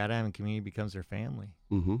 the skydiving community becomes their family.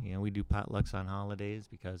 Mm-hmm. We do potlucks on holidays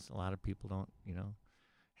because a lot of people don't,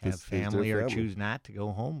 have This is their family or family. choose not to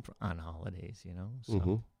go home on holidays, So,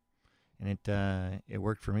 Mm-hmm. and it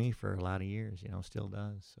worked for me for a lot of years, still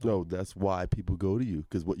does. So. No, that's why people go to you,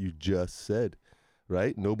 because what you just said,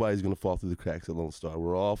 right? Nobody's going to fall through the cracks at Lone Star.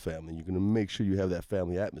 We're all family. You're going to make sure you have that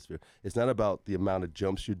family atmosphere. It's not about the amount of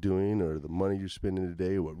jumps you're doing or the money you're spending a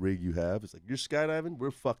day or what rig you have. It's like, you're skydiving?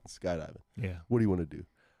 We're fucking skydiving. Yeah. What do you want to do?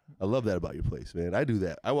 I love that about your place, man. I do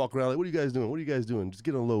that. I walk around like, what are you guys doing? What are you guys doing? Just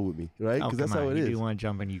get on low with me, right? Oh, Because that's come how on. it You is. do one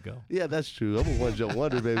jump and you go. Yeah, that's true. I'm a one jump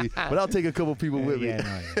wonder, baby. But I'll take a couple people with me.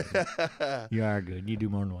 Yeah, you are good. You do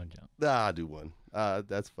more than one jump. Nah, I'll do one.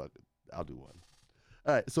 That's fucking. I'll do one.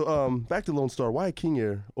 All right. So back to Lone Star. Why King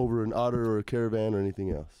Air over an Otter or a Caravan or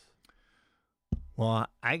anything else? Well,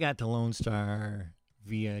 I got to Lone Star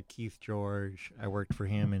via Keith George. I worked for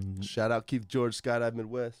him, and Shout out Keith George, Skydive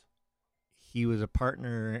Midwest. he was a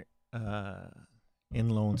partner in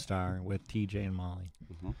Lone Star with TJ and Molly.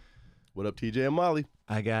 Mm-hmm. What up, TJ and Molly?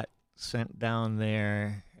 I got sent down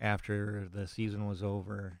there after the season was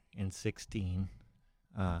over in 16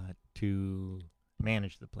 to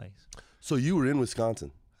manage the place. So you were in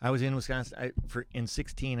Wisconsin. I was in Wisconsin. In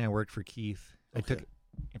 16, I worked for Keith. Okay.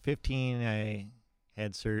 In 15, I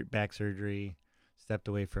had back surgery, stepped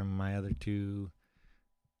away from my other 2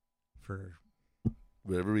 for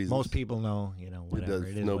Whatever reason. most people know, whatever. does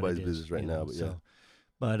It is nobody's what it is, business right now, but yeah.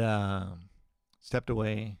 But stepped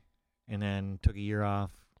away and then took a year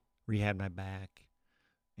off, rehabbed my back,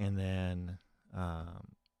 and then I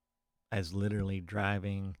was literally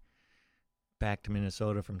driving back to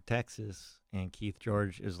Minnesota from Texas, and Keith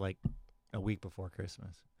George is like a week before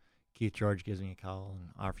Christmas. Keith George gives me a call and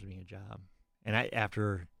offers me a job. And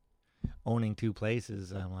after owning 2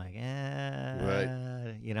 places, I'm like, Right.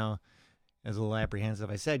 I was a little apprehensive.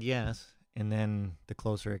 I said yes, And then the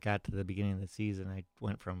closer it got to the beginning of the season, I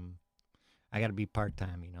went from, I got to be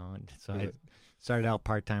part-time, you know. And so I started out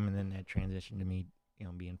part-time, and then that transitioned to me, you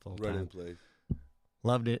know, being full-time. Right in place.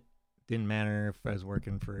 Loved it. Didn't matter if I was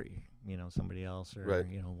working for, you know, somebody else or, Right.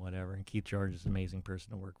 you know, whatever. And Keith George is an amazing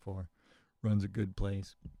person to work for. Runs a good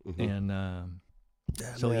place. Mhm. And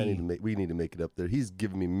Yeah, so man, we need to make it up there. He's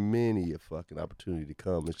given me many a fucking opportunity to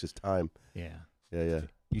come. It's just time. yeah, Yeah.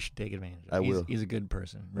 you should take advantage of I it. will. He's a good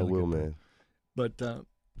person. I Really will, good person. man. But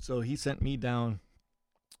so he sent me down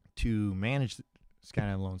to manage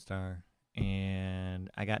Skydive Lone Star, and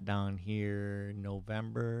I got down here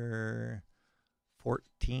November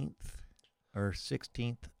 14th or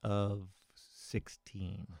 16th of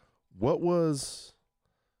 16. What was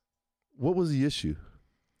the issue?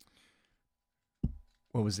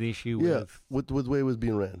 What was the issue Yeah, with the way it was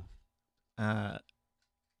being ran.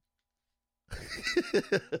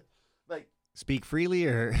 Like, speak freely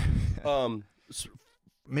or s-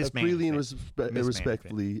 mismanagement? freely and Mismanagement.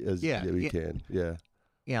 respectfully as Yeah, we yeah. can. Yeah.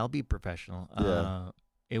 Yeah, I'll be professional. Yeah.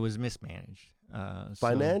 It was mismanaged. So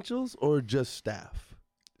Financials or just staff?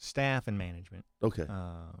 staff and management. Okay.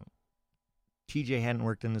 TJ hadn't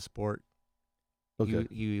worked in the sport. Okay.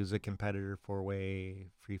 He was a competitor,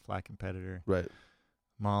 4-way free fly competitor. Right.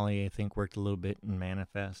 Molly, I think, worked a little bit in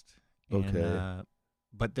Manifest. And, Okay.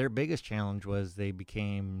 but their biggest challenge was they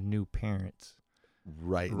became new parents.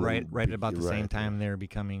 Right. Right about the same right, time they were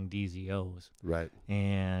becoming DZOs. Right.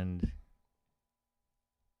 And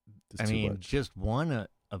It's I too mean, much. just one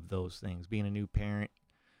of those things, being a new parent,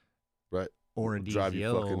 Right. or a Drive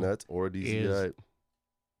you fucking DZO, nuts or a DZO. is-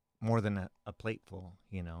 more than a plateful,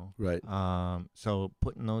 you know. Right. So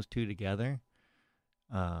putting those two together,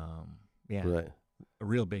 yeah, Right. a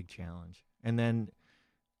real big challenge. And then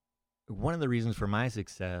one of the reasons for my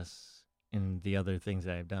success in the other things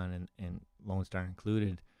that I've done, and Lone Star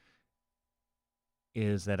included,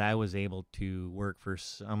 is that I was able to work for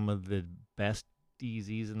some of the best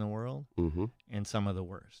DZs in the world Mm-hmm. and some of the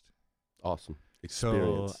worst. Awesome. So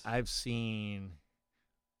Experience. I've seen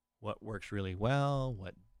what works really well,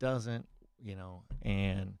 what doesn't, you know,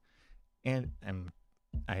 and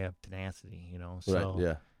I have tenacity, you know. So right.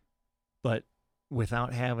 Yeah. but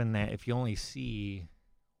without having that, if you only see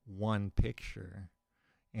one picture,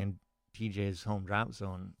 and TJ's home drop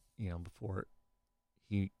zone, you know, before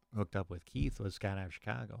he hooked up with Keith, was Skydive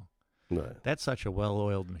Chicago. Right. That's such a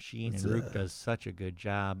well-oiled machine, It's and Rook does such a good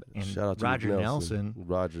job. And Shout out to Roger Rick Nelson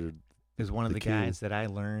Roger. is one of the the king. guys that I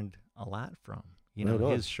learned a lot from. You Right know,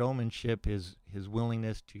 on. his showmanship, his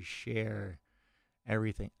willingness to share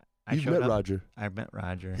everything. You've met Roger. I met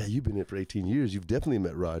Roger. Yeah, you've been here for 18 years. You've definitely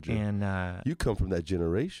met Roger. And You come from that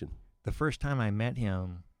generation. the first time I met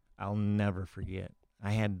him, I'll never forget.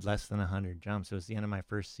 I had less than 100 jumps. It was the end of my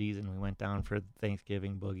first season. We went down for the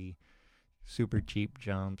Thanksgiving boogie, super cheap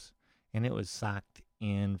jumps, and it was socked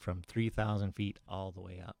in from 3,000 feet all the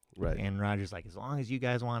way up. Right. And Roger's like, as long as you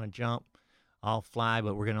guys want to jump, I'll fly,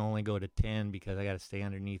 but we're going to only go to 10 because I got to stay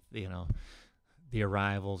underneath, you know, the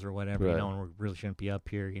arrivals or whatever, Right. you know, and we really shouldn't be up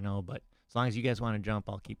here, you know, but as long as you guys want to jump,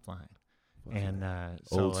 I'll keep flying. And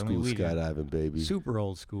so, Old I school mean, we did skydiving, baby. super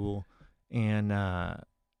old school. And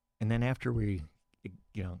then after we,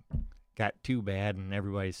 you know, got too bad and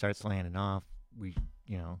everybody starts landing off, we,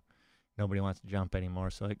 you know, nobody wants to jump anymore.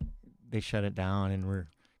 So they shut it down, and we're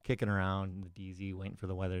kicking around in the DZ waiting for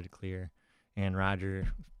the weather to clear. And Roger,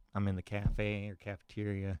 I'm in the cafe or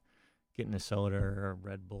cafeteria getting a soda or a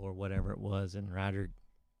Red Bull or whatever it was. And Roger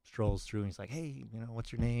strolls through and he's like, hey, you know,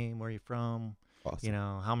 what's your name? Where are you from? Awesome. You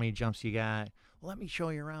know, how many jumps you got? Well, let me show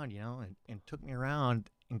you around, you know, and took me around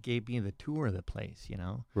and gave me the tour of the place, you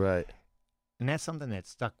know. Right. And that's something that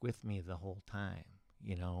stuck with me the whole time,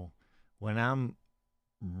 you know. When I'm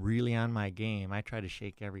really on my game, I try to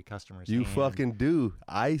shake every customer's You hand fucking do.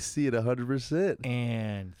 I see it 100%.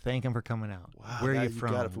 and thank them for coming out. Wow, Where are now you you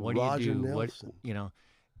from? got it from What Roger do you do? Nelson. What, you know,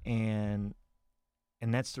 and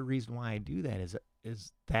that's the reason why I do that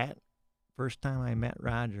is that first time I met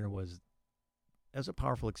Roger was a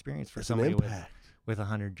powerful experience for It's an somebody impact. with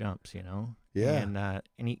 100 jumps, you know. Yeah.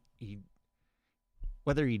 And he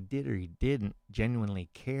whether he did or he didn't genuinely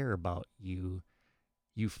care about you,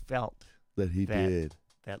 you felt That he that- did.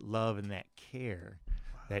 that love and that care.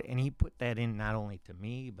 That, and he put that in not only to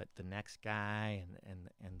me but the next guy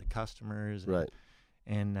and the customers. And, Right.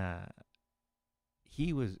 And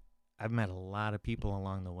I've met a lot of people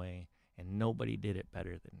along the way, and nobody did it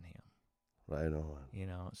better than him. Right on. You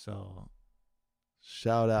know, so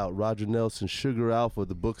Shout out Roger Nelson, Sugar Alpha.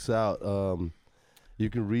 The book's out. You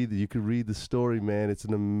can read the story, man. It's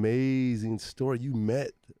an amazing story. You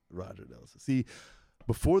met Roger Nelson. See,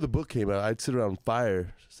 before the book came out, I'd sit around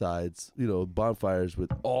firesides, bonfires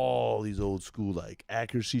with all these old school like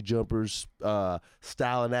accuracy jumpers,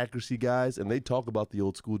 style and accuracy guys, and they talk about the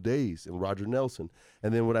old school days and Roger Nelson.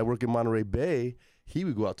 And then when I work in Monterey Bay, he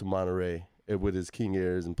would go out to Monterey with his King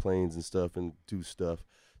Airs and planes and stuff and do stuff.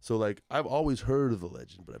 So like I've always heard of the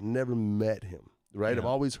legend, but I've never met him. Right? Yeah. I've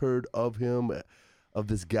always heard of him, of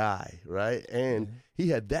this guy, right? And he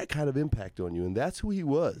had that kind of impact on you, and that's who he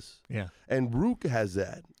was. Yeah. And Rook has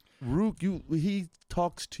that. Rook, he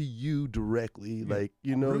talks to you directly, like,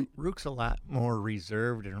 Rook's a lot more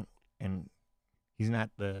reserved, and he's not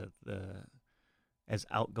the as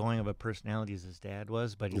outgoing of a personality as his dad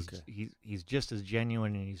was, but he's just as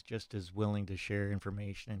genuine, and he's just as willing to share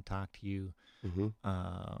information and talk to you,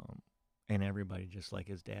 and everybody, just like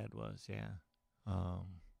his dad was. Yeah.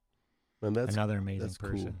 And that's another amazing that's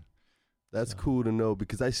person. Cool. That's cool to know,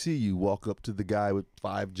 because I see you walk up to the guy with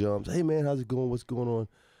 5 jumps. Hey man, how's it going? What's going on?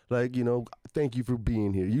 Like, thank you for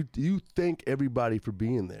being here. You thank everybody for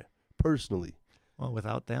being there personally. Well,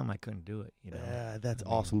 without them, I couldn't do it. Yeah, that's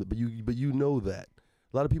awesome. But you know that.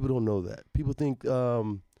 A lot of people don't know that. People think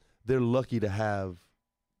they're lucky to have,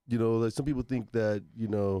 like some people think that,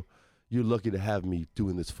 you're lucky to have me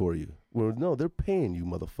doing this for you. Well, no, they're paying you,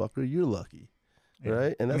 motherfucker. You're lucky. Yeah.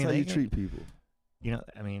 Right? And that's how you treat people.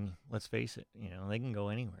 Let's face it, they can go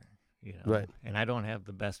anywhere, Right. And I don't have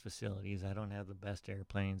the best facilities. I don't have the best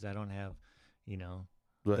airplanes. I don't have,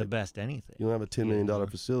 Right. the best anything. You don't have a $10 million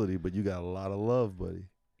facility, but you got a lot of love, buddy.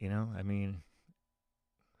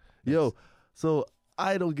 Yo, so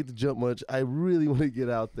I don't get to jump much. I really want to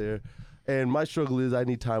get out there. And my struggle is I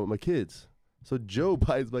need time with my kids. So Joe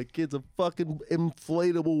buys my kids a fucking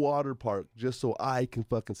inflatable water park just so I can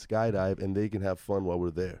fucking skydive and they can have fun while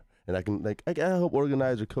we're there. And I can help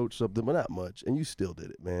organize or coach something, but not much. And you still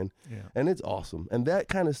did it, man. Yeah. And it's awesome. And that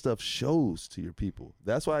kind of stuff shows to your people.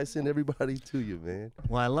 That's why I send everybody to you, man.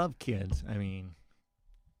 Well, I love kids.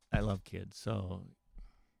 I love kids. So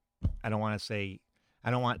I don't want to say,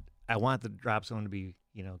 I want the drop zone to be,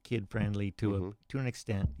 kid friendly to an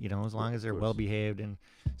extent, as long as they're well behaved and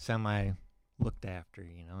semi looked after,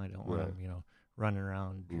 I don't want them, running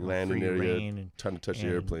around landing free area, rein and trying to touch the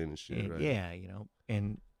airplane and shit, right? Yeah,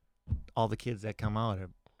 and all the kids that come out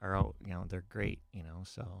are out, they're great,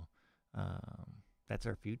 so that's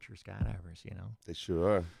our future skydivers, They sure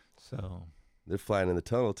are. So they're flying in the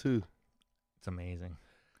tunnel too. It's amazing.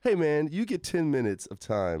 Hey man, you get 10 minutes of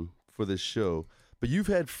time for this show, but you've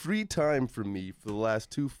had free time from me for the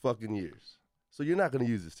last 2 fucking years. So you're not going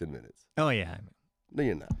to use this 10 minutes. Oh yeah. No,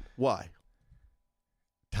 you're not. Why?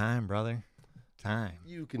 Time, brother. Time.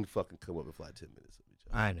 You can fucking come up and fly 10 minutes with each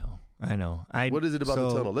other. I know. What is it about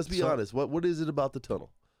the tunnel? Let's be honest. What is it about the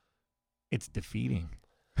tunnel? It's defeating.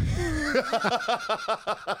 It's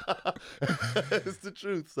the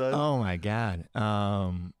truth, son. Oh my God.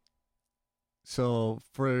 So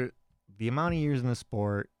for the amount of years in the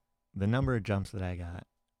sport, the number of jumps that I got,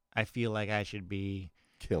 I feel like I should be,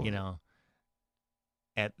 Killing.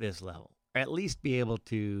 at this level, or at least be able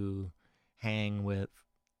to hang with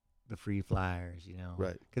the free flyers,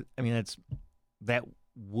 Right. 'Cause, that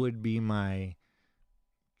would be my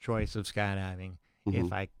choice of skydiving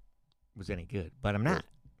if I was any good, but I'm not. Right.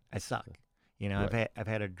 I suck. Right. I've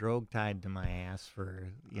had a drogue tied to my ass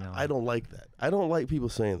for, I don't like that. I don't like people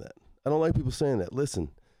saying that. Listen,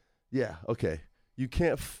 yeah, okay. You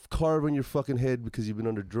can't carve on your fucking head because you've been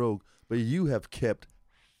under drogue, but you have kept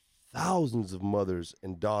thousands of mothers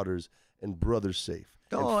and daughters and brothers safe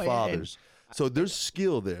and fathers. So there's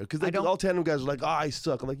skill there, because all tandem guys are like, I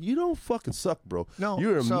suck. I'm like, you don't fucking suck, bro. No,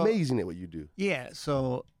 you're amazing at what you do. Yeah,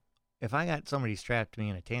 so if I got somebody strapped to me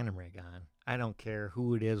in a tandem rig on, I don't care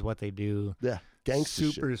who it is, what they do. Yeah,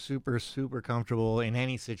 gangster super, shit. super, super comfortable in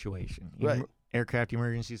any situation. Right. Aircraft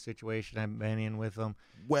emergency situation I've been in with them.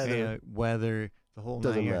 Weather, the whole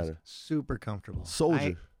doesn't 9 years. matter. Super comfortable.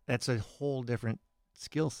 Soldier. That's a whole different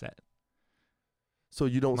skill set. So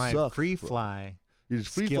you don't My suck. free bro. fly Your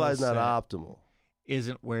free skill fly is not set optimal.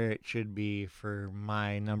 isn't where it should be for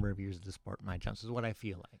my number of years of the sport. My jumps is what I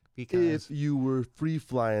feel like, because If you were free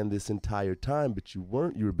flying this entire time, but you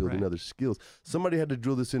weren't, you were building Right. other skills. Somebody had to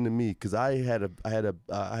drill this into me, because I had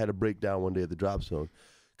a breakdown one day at the drop zone,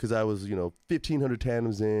 because I was 1,500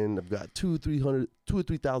 tandems in. I've got 2,000 or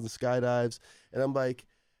 3,000 skydives, and I'm like,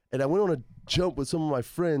 and I went on a jump with some of my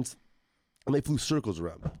friends, and they flew circles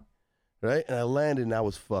around me. Right? And I landed and I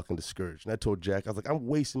was fucking discouraged. And I told Jack, I was like, I'm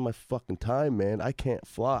wasting my fucking time, man. I can't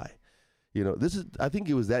fly. I think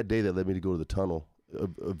it was that day that led me to go to the tunnel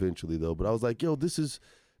eventually, though. But I was like, this is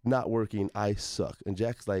not working. I suck. And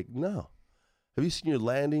Jack's like, no. Have you seen your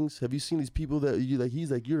landings? Have you seen these people that you like?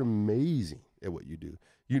 He's like, you're amazing. at what you do.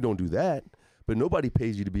 You don't do that, but nobody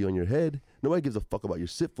pays you to be on your head. Nobody gives a fuck about your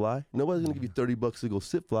sit fly. Nobody's gonna give you $30 to go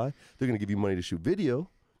sit fly. They're gonna give you money to shoot video,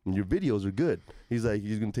 and your videos are good. He's like,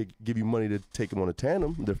 he's gonna give you money to take them on a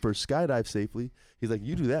tandem, their first skydive safely. He's like,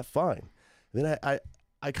 you do that, fine. And then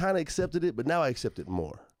I kind of accepted it, but now I accept it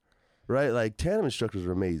more, right? Like, tandem instructors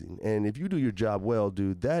are amazing, and if you do your job well,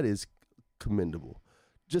 dude, that is commendable.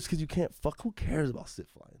 Just because you can't who cares about sit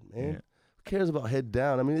flying, man? Yeah. Who cares about head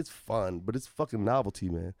down? I mean, it's fun, but it's fucking novelty,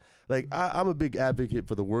 man. Like, I'm a big advocate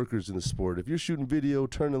for the workers in the sport. If you're shooting video,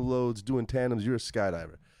 turning loads, doing tandems, you're a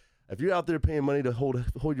skydiver. If you're out there paying money to hold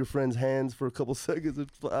your friend's hands for a couple seconds,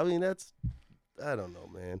 I mean, I don't know,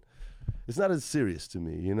 man. It's not as serious to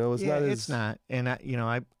me, you know. It's not. And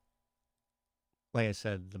I like I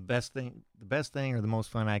said, the best thing or the most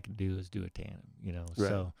fun I can do is do a tandem, you know. Right.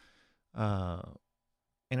 So,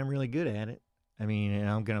 and I'm really good at it. I mean, and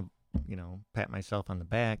I'm gonna, pat myself on the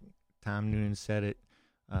back. Tom Noonan said it.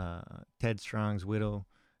 Ted Strong's widow,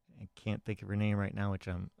 I can't think of her name right now, which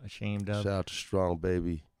I'm ashamed of. Shout out to Strong,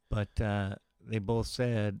 baby. But they both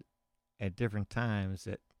said at different times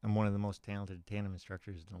that I'm one of the most talented tandem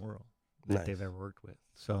instructors in the world that they've ever worked with.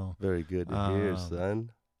 So very good to hear,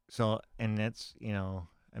 son. So, and that's,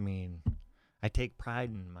 I mean, I take pride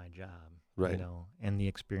in my job, right? And the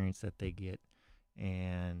experience that they get.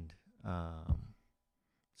 And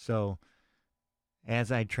so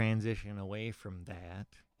as I transition away from that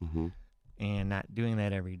and not doing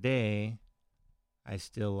that every day, I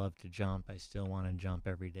still love to jump. I still want to jump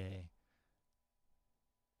every day.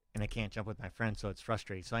 And I can't jump with my friends, so it's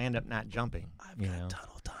frustrating. So I end up not jumping. I've got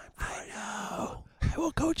tunnel time. I know. I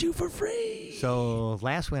will coach you for free. So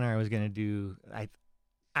last winter I was going to do,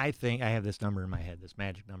 I think I have this number in my head, this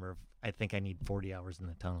magic number of, I think I need 40 hours in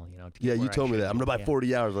the tunnel, to get yeah, you where told me that. I'm going to buy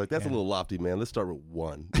 40 hours. Like, that's a Yeah. little lofty, man. Let's start with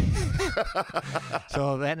 1.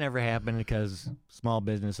 So that never happened because small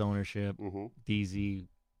business ownership, Mm-hmm. DZ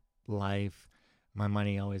life, my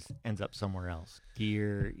money always ends up somewhere else.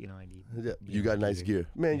 Gear, I need. Yeah, you got nice gear.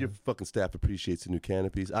 Man, your fucking staff appreciates the new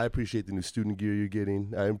canopies. I appreciate the new student gear you're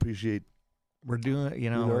getting. I appreciate, We're doing,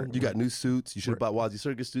 you got new suits. You should have bought Wazzy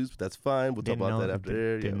Circus suits, but that's fine. We'll talk about that after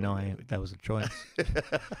air. Didn't know that was a choice.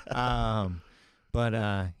 But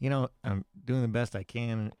I'm doing the best I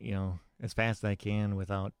can, as fast as I can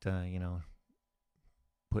without,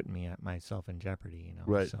 putting myself in jeopardy,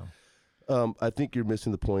 Right. So. I think you're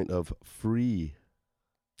missing the point of free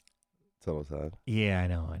tunnel time. Yeah, I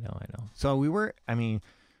know. So we were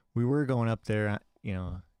going up there,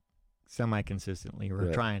 semi-consistently. We're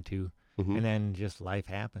Right. trying to, Mm-hmm. and then just life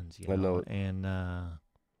happens, I know it. And, I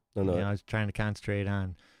know it. I was trying to concentrate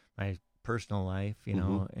on my personal life,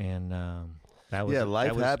 and that was life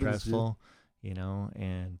that was happens, stressful,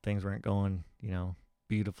 and things weren't going,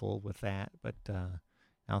 beautiful with that. But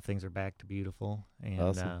now things are back to beautiful, and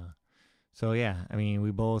Awesome. so yeah,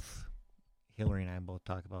 Hillary and I both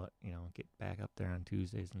talk about get back up there on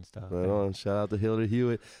Tuesdays and stuff. Right on. Shout out to Hillary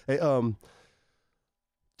Hewitt. Hey,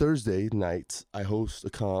 Thursday nights, I host a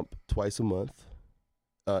comp twice a month.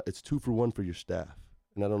 It's 2 for 1 for your staff.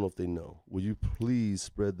 And I don't know if they know. Will you please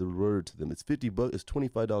spread the word to them? It's $50. It's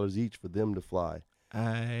 $25 each for them to fly.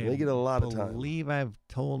 And they get a lot of time. I believe I've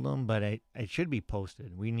told them, but it should be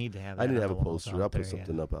posted. We need to have that. I need to on have a the walls poster. out I'll put there,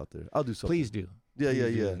 something yeah. up out there. I'll do something. Please do. Yeah,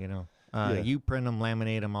 Please yeah. do, Yeah. You print them,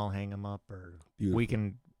 laminate them, I'll hang them up, or Beautiful. we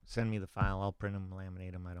can send me the file. I'll print them,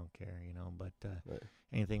 laminate them. I don't care, But Right.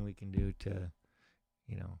 anything we can do to,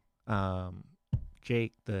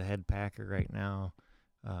 Jake, the head packer right now,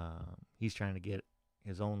 he's trying to get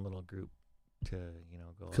his own little group to,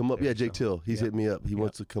 go Come up. there, Yeah, Jake so, Till. He's yep, hit me up. He yep.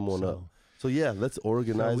 wants to come on up. So, So, yeah, let's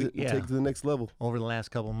organize we- it and yeah. take it to the next level. over the last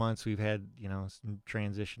couple months, we've had, some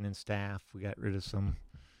transition in staff. We got rid of some,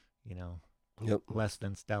 Yep. less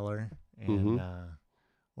than stellar, and Mhm.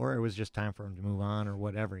 or it was just time for them to move on or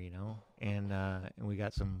whatever, And we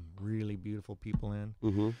got some really beautiful people in,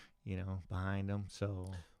 Mm-hmm. behind them.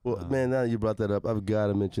 So Well, man, now that you brought that up, I've got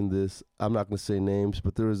to mention this. I'm not going to say names,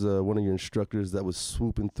 but there was one of your instructors that was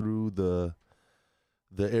swooping through the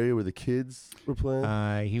area where the kids were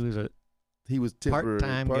playing. he was a He was temporary,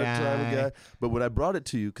 part-time guy. But when I brought it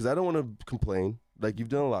to you, because I don't want to complain, like you've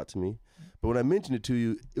done a lot to me, but when I mentioned it to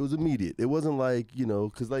you, it was immediate. It wasn't like,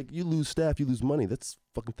 because like you lose staff, you lose money. That's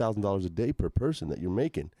fucking $1,000 a day per person that you're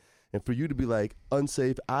making. And for you to be like,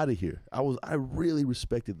 unsafe, out of here, I really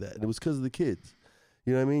respected that. And it was because of the kids.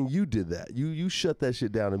 You know what I mean? You did that. You shut that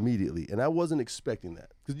shit down immediately. And I wasn't expecting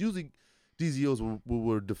that. Because usually DZOs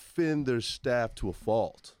will defend their staff to a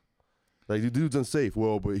fault. Like, the dude's unsafe.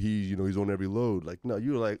 Well, but he's on every load. Like, no,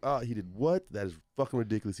 you were like, he did what? That is fucking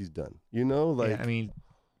ridiculous. He's done. Like, yeah,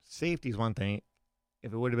 safety is one thing.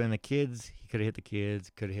 if it would have been the kids, he could have hit the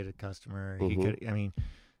kids, could have hit a customer. He could. I mean,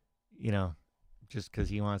 just because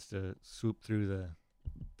he wants to swoop through the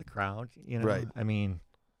crowd, Right. I mean,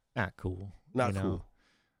 not cool. Not cool.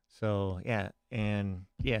 So I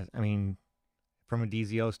mean, from a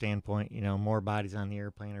DZO standpoint, more bodies on the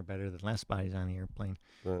airplane are better than less bodies on the airplane.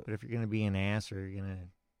 Right. But if you're going to be an ass, or you're going to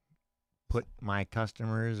put my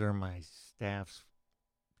customers or my staff's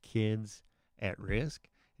kids at risk,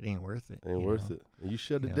 it ain't worth it. Ain't worth it. You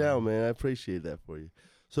shut it down, man. I appreciate that for you.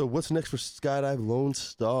 So what's next for Skydive Lone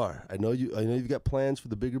Star? I know you've got plans for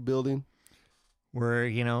the bigger building. We're,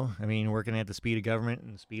 working at the speed of government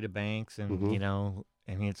and the speed of banks, and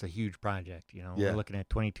it's a huge project. We're looking at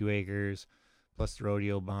 22 acres plus the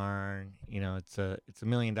rodeo barn. It's a $1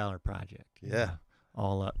 million project. Yeah,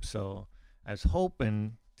 all up. So I was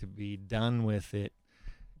hoping to be done with it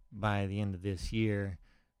by the end of this year,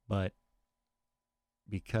 but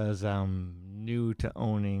because I'm new to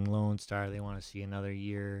owning Lone Star, they want to see another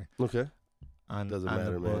year. Okay. Doesn't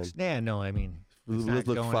matter, the books. man. Yeah, no, I mean, let's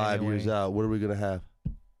look 5 years out. What are we gonna have?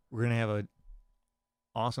 We're gonna have a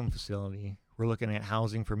awesome facility. We're looking at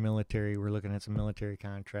housing for military. We're looking at some military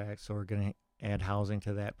contracts, so we're gonna add housing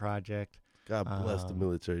to that project. God bless the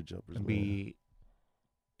military jumpers. It'll be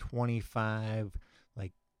 25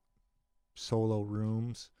 solo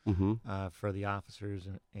rooms for the officers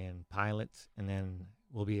and pilots, and then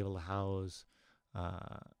we'll be able to house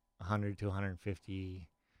 100 to 150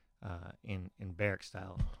 in barrack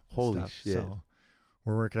style. Holy stuff. shit! So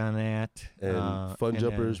we're working on that. And fun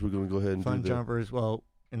jumpers, we're going to go ahead and fun do jumpers. Well,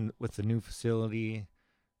 with the new facility,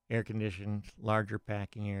 air conditioned, larger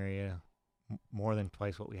packing area, more than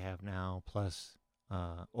twice what we have now, plus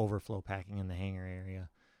overflow packing in the hangar area,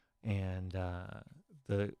 and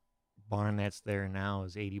the barn that's there now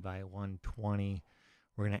is 80 by 120.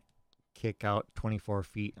 We're going to kick out 24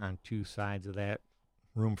 feet on two sides of that,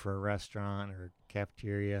 room for a restaurant or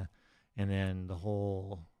cafeteria, and then the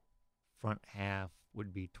whole front half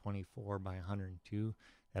would be 24 by 102.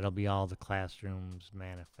 That'll be all the classrooms,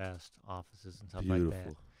 manifest, offices, and stuff like that.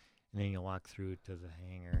 And then you'll walk through to the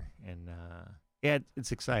hangar, and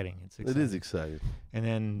it's exciting. It is exciting. And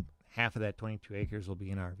then half of that 22 acres will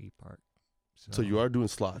be an RV park. So you are doing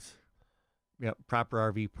slots. Yep, proper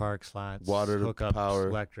RV park, slots, water, hookups, power,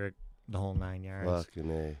 electric, the whole 9 yards.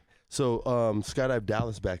 Fucking A. So Skydive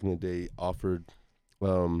Dallas back in the day offered, I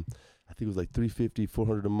think it was like $350,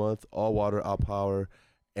 $400 a month, all water, all power,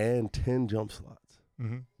 and 10 jump slots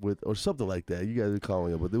or something like that. You guys are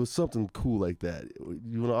calling it, but there was something cool like that.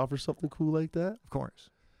 You want to offer something cool like that? Of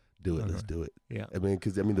course. Do it. Let's do it. Yeah.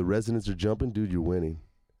 Because the residents are jumping, dude. You're winning.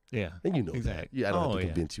 Yeah. And you know exactly. that. Yeah, I don't have to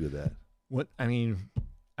convince you of that.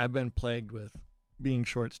 I've been plagued with being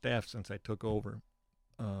short-staffed since I took over,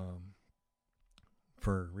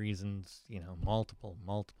 for reasons,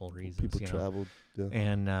 multiple reasons. People traveled,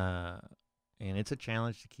 yeah. And it's a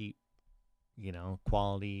challenge to keep,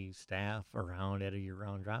 quality staff around at a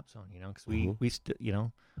year-round drop zone, because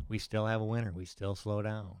we still have a winter, we still slow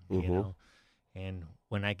down, and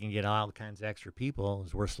when I can get all kinds of extra people,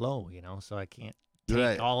 we're slow, so I can't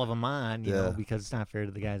take all of them on, because it's not fair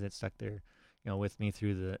to the guys that stuck there, with me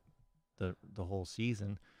through the whole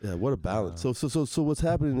season. Yeah, what a balance. So what's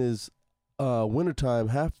happening is wintertime,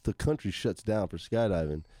 half the country shuts down for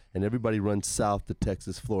skydiving, and everybody runs south to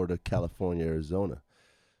Texas, Florida, California, Arizona,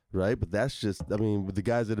 right? But that's just, with the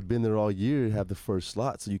guys that have been there all year have the first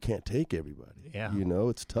slot, so you can't take everybody. Yeah.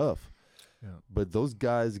 It's tough. Yeah. But those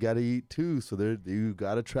guys got to eat too, so you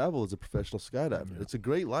got to travel as a professional skydiver. Yeah. It's a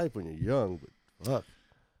great life when you're young, but fuck.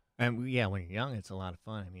 And when you're young, it's a lot of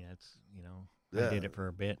fun. I did it for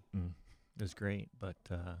a bit, and it was great. But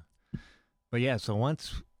yeah, so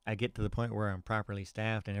once I get to the point where I'm properly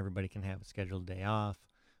staffed and everybody can have a scheduled day off,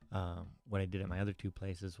 what I did at my other two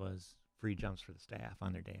places was free jumps for the staff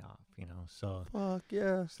on their day off, So fuck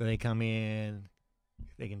yeah. So they come in,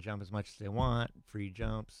 they can jump as much as they want, free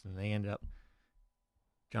jumps, and they end up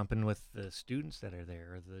jumping with the students that are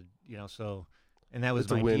there, so. And that was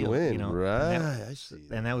it's my a win-win, deal, right?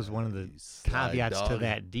 And that was one of the caveats to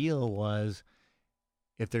that deal was,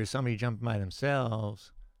 if there's somebody jumping by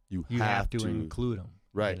themselves, you have to include them,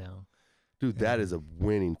 right? Dude, that is a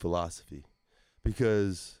winning philosophy,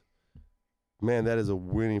 because, man, that is a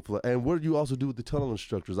winning philosophy. And what do you also do with the tunnel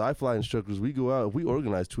instructors? I-fly instructors, we go out, if we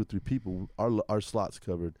organize 2 or 3 people, our slots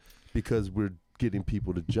covered, because we're getting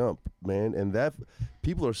people to jump, man. And that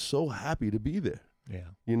people are so happy to be there.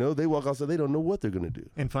 Yeah. They walk outside, they don't know what they're going to do.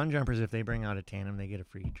 And fun jumpers, if they bring out a tandem, they get a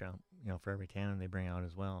free jump, for every tandem they bring out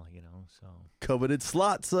as well, so. Coveted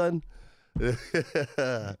slot, son.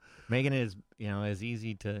 Making it as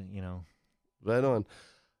easy to, Right on.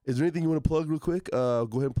 Is there anything you want to plug real quick? Go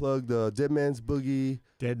ahead and plug the Dead Man's Boogie.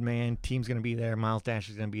 Dead Man team's gonna be there. Miles Dash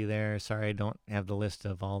is gonna be there. Sorry, I don't have the list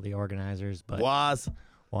of all the organizers, but Was.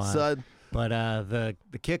 Son. But the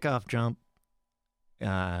kickoff jump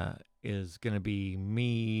is gonna be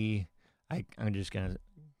me. I'm just gonna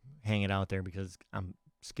hang it out there because I'm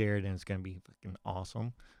scared and it's gonna be fucking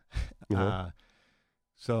awesome.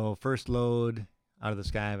 So first load out of the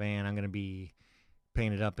Sky Van, I'm gonna be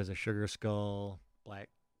painted up as a sugar skull, black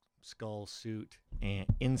skull suit, and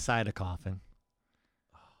inside a coffin.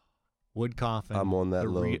 Wood coffin. I'm on that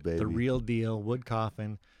load, baby. The real deal, wood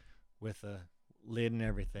coffin with a lid and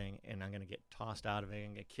everything, and I'm going to get tossed out of it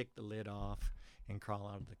and get kick the lid off and crawl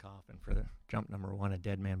out of the coffin for the jump number 1 at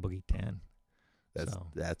Dead Man Boogie 10.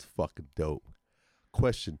 That's fucking dope.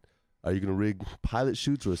 Question, are you going to rig pilot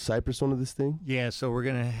chutes or a Cypress onto this thing? Yeah, so we're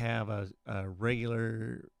going to have a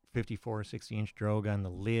regular 54 60-inch drogue on the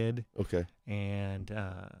lid. Okay. And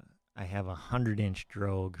I have a 100-inch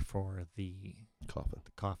drogue for the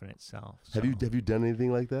coffin itself. Have you done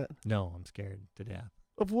anything like that? No, I'm scared to death.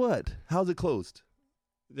 Of what? How's it closed?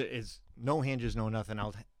 There is no hinges, no nothing.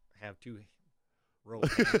 I'll have 2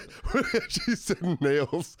 ropes. She said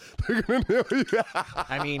nails. They're gonna nail you.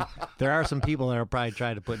 I mean, there are some people that will probably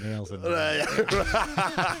try to put nails in there.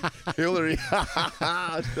 Hillary.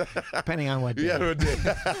 Depending on what day.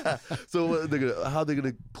 Yeah. So how they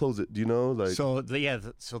gonna close it? Do you know? Like. So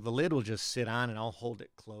the lid will just sit on and I'll hold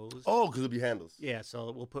it closed. Oh, because it'll be handles. Yeah.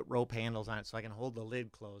 So we'll put rope handles on it so I can hold the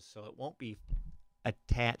lid closed, so it won't be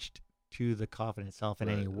attached to the coffin itself in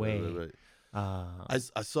any way. Right. I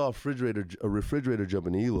saw a refrigerator jump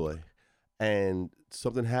in Eloy, and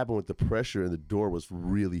something happened with the pressure, and the door was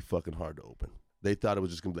really fucking hard to open. They thought it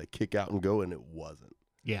was just gonna be like kick out and go, and it wasn't.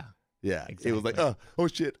 Yeah. Yeah. Exactly. It was like, oh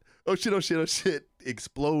shit,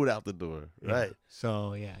 explode out the door. Yeah. Right.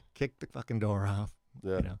 So yeah, kick the fucking door off.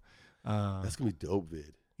 Yeah. You know. That's gonna be dope,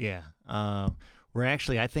 vid. Yeah. I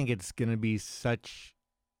think it's gonna be such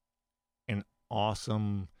an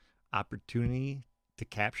awesome opportunity to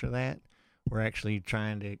capture that. We're actually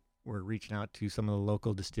we're reaching out to some of the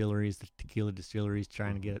local distilleries, the tequila distilleries,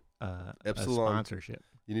 trying to get a sponsorship.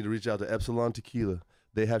 You need to reach out to Epsilon Tequila.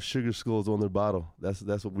 They have sugar skulls on their bottle. That's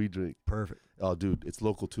what we drink. Perfect. Oh, dude, it's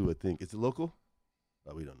local too, I think. Is it local?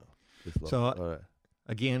 Oh, we don't know. It's local. So, all right.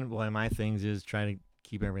 Again, one of my things is try to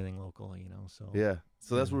keep everything local, you know. So yeah.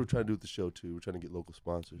 So that's what we're trying to do with the show too. We're trying to get local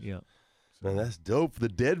sponsors. Yeah. So, Man, that's dope. The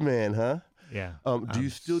Dead Man, huh? Yeah. Do you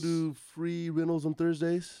still do free rentals on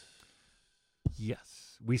Thursdays?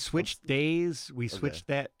 Yes. We switched days. We switched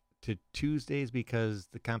that to Tuesdays because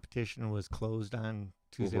the competition was closed on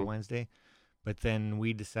Tuesday, Wednesday. But then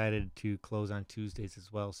we decided to close on Tuesdays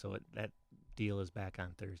as well. So that deal is back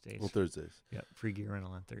on Thursdays. On Thursdays. Yeah. Free gear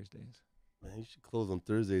rental on Thursdays. Man, you should close on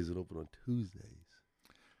Thursdays and open on Tuesdays.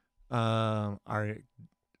 Our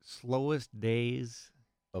slowest days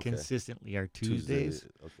consistently are Tuesdays.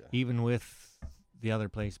 Okay. Even with the other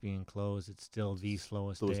place being closed, it's still the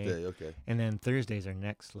slowest day. Okay. And then Thursday's our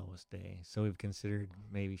next slowest day. So we've considered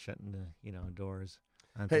maybe shutting the doors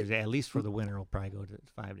on Thursday. At least for the winter, we'll probably go to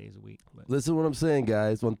 5 days a week. But. Listen to what I'm saying,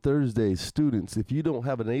 guys. On Thursdays, students, if you don't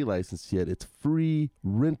have an A license yet, it's free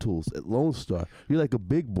rentals at Lone Star. You're like a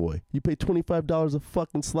big boy. You pay $25 a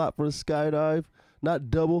fucking slot for a skydive,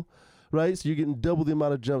 not double, right? So you're getting double the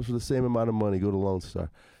amount of jumps for the same amount of money. Go to Lone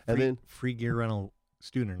Star. And then free gear rental,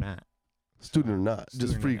 student or not. Student or not,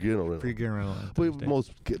 just free gear rental. Free gear rental. But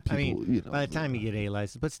most people, by the time you get A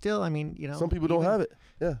license, but still, some people don't have it.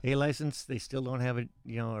 Yeah, A license, they still don't have a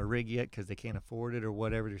rig yet because they can't afford it or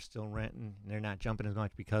whatever. They're still renting. And they're not jumping as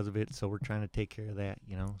much because of it. So we're trying to take care of that.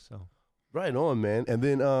 So right on, man. And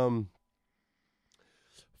then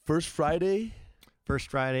first Friday,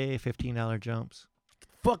 $15 jumps.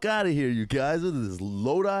 Fuck out of here, you guys! This is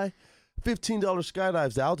Lodi, $15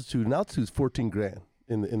 skydives to altitude, and altitude's $14,000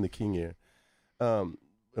 in the King Air. And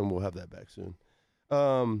we'll have that back soon.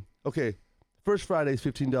 Okay, first Friday's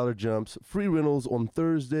 $15 jumps, free rentals on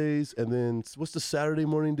Thursdays, and then what's the Saturday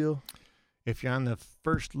morning deal? If you're on the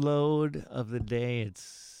first load of the day,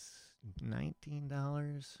 it's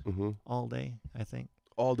 $19 all day, I think.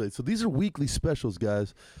 All day. So these are weekly specials,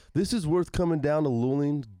 guys. This is worth coming down to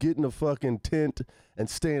Luling, getting a fucking tent, and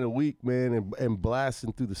staying a week, man, and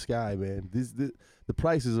blasting through the sky, man. The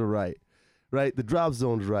prices are right. Right, the drop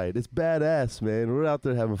zone's right. It's badass, man. We're out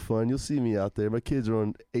there having fun. You'll see me out there. My kids are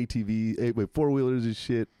on ATV, four-wheelers and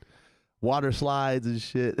shit, water slides and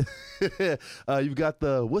shit. You've got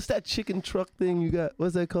what's that chicken truck thing you got?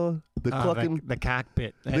 What's that called? The clucking? The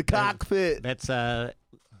cockpit. The cockpit. That's,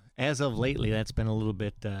 as of lately, that's been a little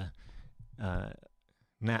bit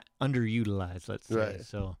not underutilized, let's say. Right.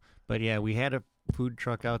 So, but yeah, we had food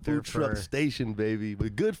truck out there Food truck station, baby,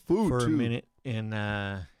 with good food for too. a minute, and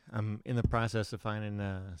I'm in the process of finding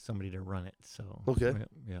somebody to run it. So Okay.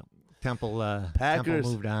 yeah. Temple Packers.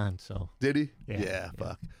 moved on. So Did he? Yeah.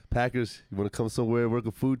 Fuck. Packers, you want to come somewhere, work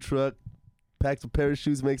a food truck, pack some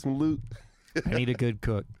parachutes, make some loot? I need a good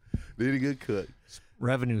cook. Need a good cook.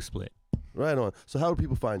 Revenue split. Right on. So how do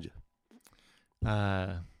people find you?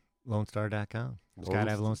 LoneStar.com. SkydiveLoneStar.com.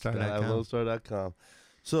 SkydiveLoneStar.com.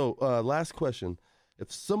 So last question.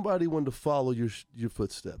 If somebody wanted to follow your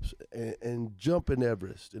footsteps and jump in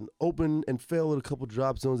Everest and open and fail at a couple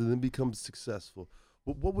drop zones and then become successful,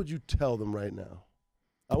 what would you tell them right now?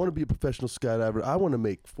 I want to be a professional skydiver. I want to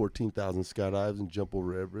make 14,000 skydives and jump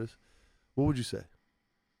over Everest. What would you say?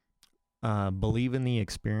 Believe in the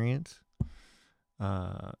experience,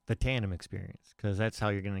 the tandem experience, because that's how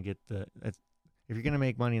you're going to get if you're going to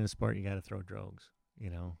make money in the sport, you got to throw drogues,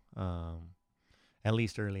 at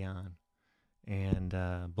least early on. And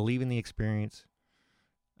believe in the experience.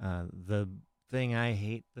 The thing I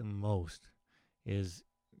hate the most is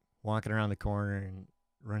walking around the corner and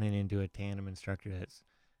running into a tandem instructor that's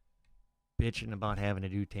bitching about having to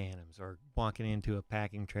do tandems, or walking into a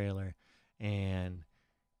packing trailer and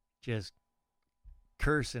just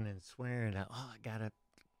cursing and swearing out, I gotta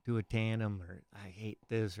do a tandem, or I hate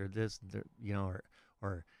this or this,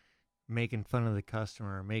 or making fun of the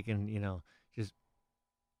customer, or making,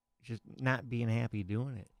 just not being happy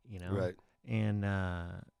doing it, Right. And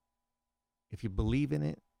if you believe in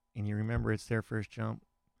it and you remember it's their first jump,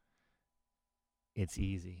 it's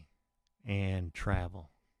easy. And travel.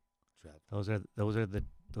 Those are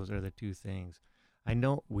the two things. I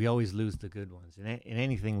know we always lose the good ones in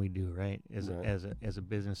anything we do, right? As a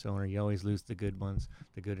business owner, you always lose the good ones,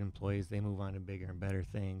 the good employees. They move on to bigger and better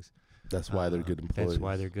things. That's why they're good employees. That's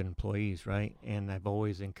why they're good employees, right? And I've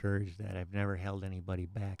always encouraged that. I've never held anybody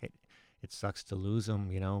back. It sucks to lose them,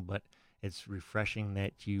 but it's refreshing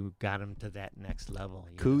that you got them to that next level.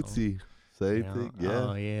 Cootsy, same thing. Yeah.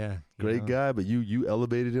 Oh yeah. Great guy, but you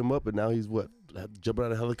elevated him up, and now he's what? Jumping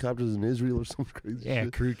out of helicopters in Israel or some crazy shit? Yeah,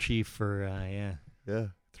 crew chief for Yeah.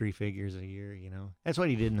 3 figures a year, That's what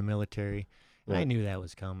he did in the military. Right. I knew that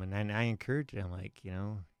was coming, and I encouraged him, like,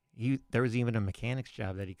 there was even a mechanic's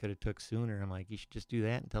job that he could have took sooner. I'm like, you should just do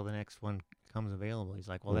that until the next one comes available. He's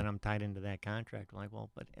like, well, then I'm tied into that contract. I'm like, well,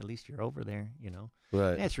 but at least you're over there,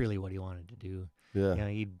 Right. And that's really what he wanted to do. Yeah.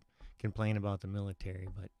 He'd complain about the military,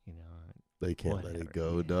 but, They can't let whatever. it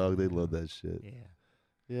go, Yeah, dog. They love that shit. Yeah.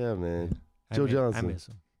 Yeah, man. I Joe miss- Johnson. I miss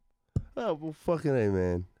him. Oh, well, fucking A,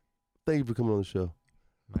 man. Thank you for coming on the show.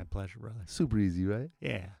 My pleasure, brother. Super easy, right?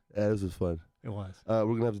 Yeah, Yeah, this was fun. it was. We're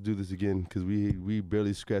going to have to do this again because we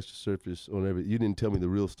barely scratched the surface on everything. You didn't tell me the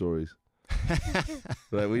real stories.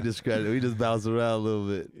 Right, we just bounced around a little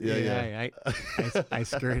bit. Yeah. I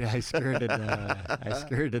skirted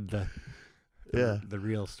the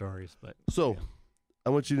real stories, but So, I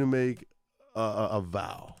want you to make a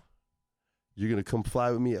vow. You're going to come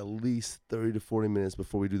fly with me at least 30 to 40 minutes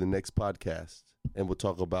before we do the next podcast, and we'll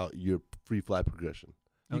talk about your free fly progression.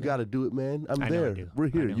 You Okay. got to do it, man. I'm I know I there. do. We're I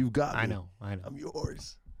here. know. You've got me. I know. I'm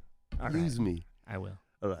yours. All Use right. me. I will.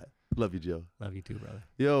 All right. Love you, Joe. Love you too, brother.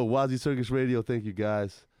 Yo, Wazzy Circus Radio. Thank you,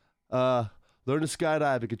 guys. Learn to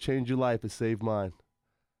skydive. It could change your life. It saved mine.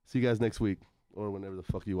 See you guys next week, or whenever the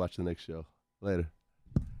fuck you watch the next show. Later.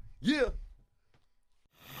 Yeah.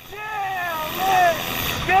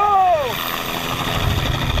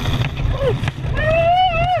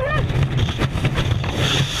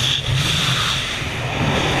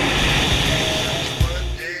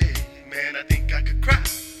 One day, man, I think I could cry.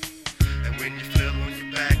 And when you fell on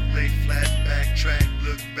your back, lay flat, backtrack,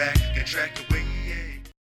 look back, and track away.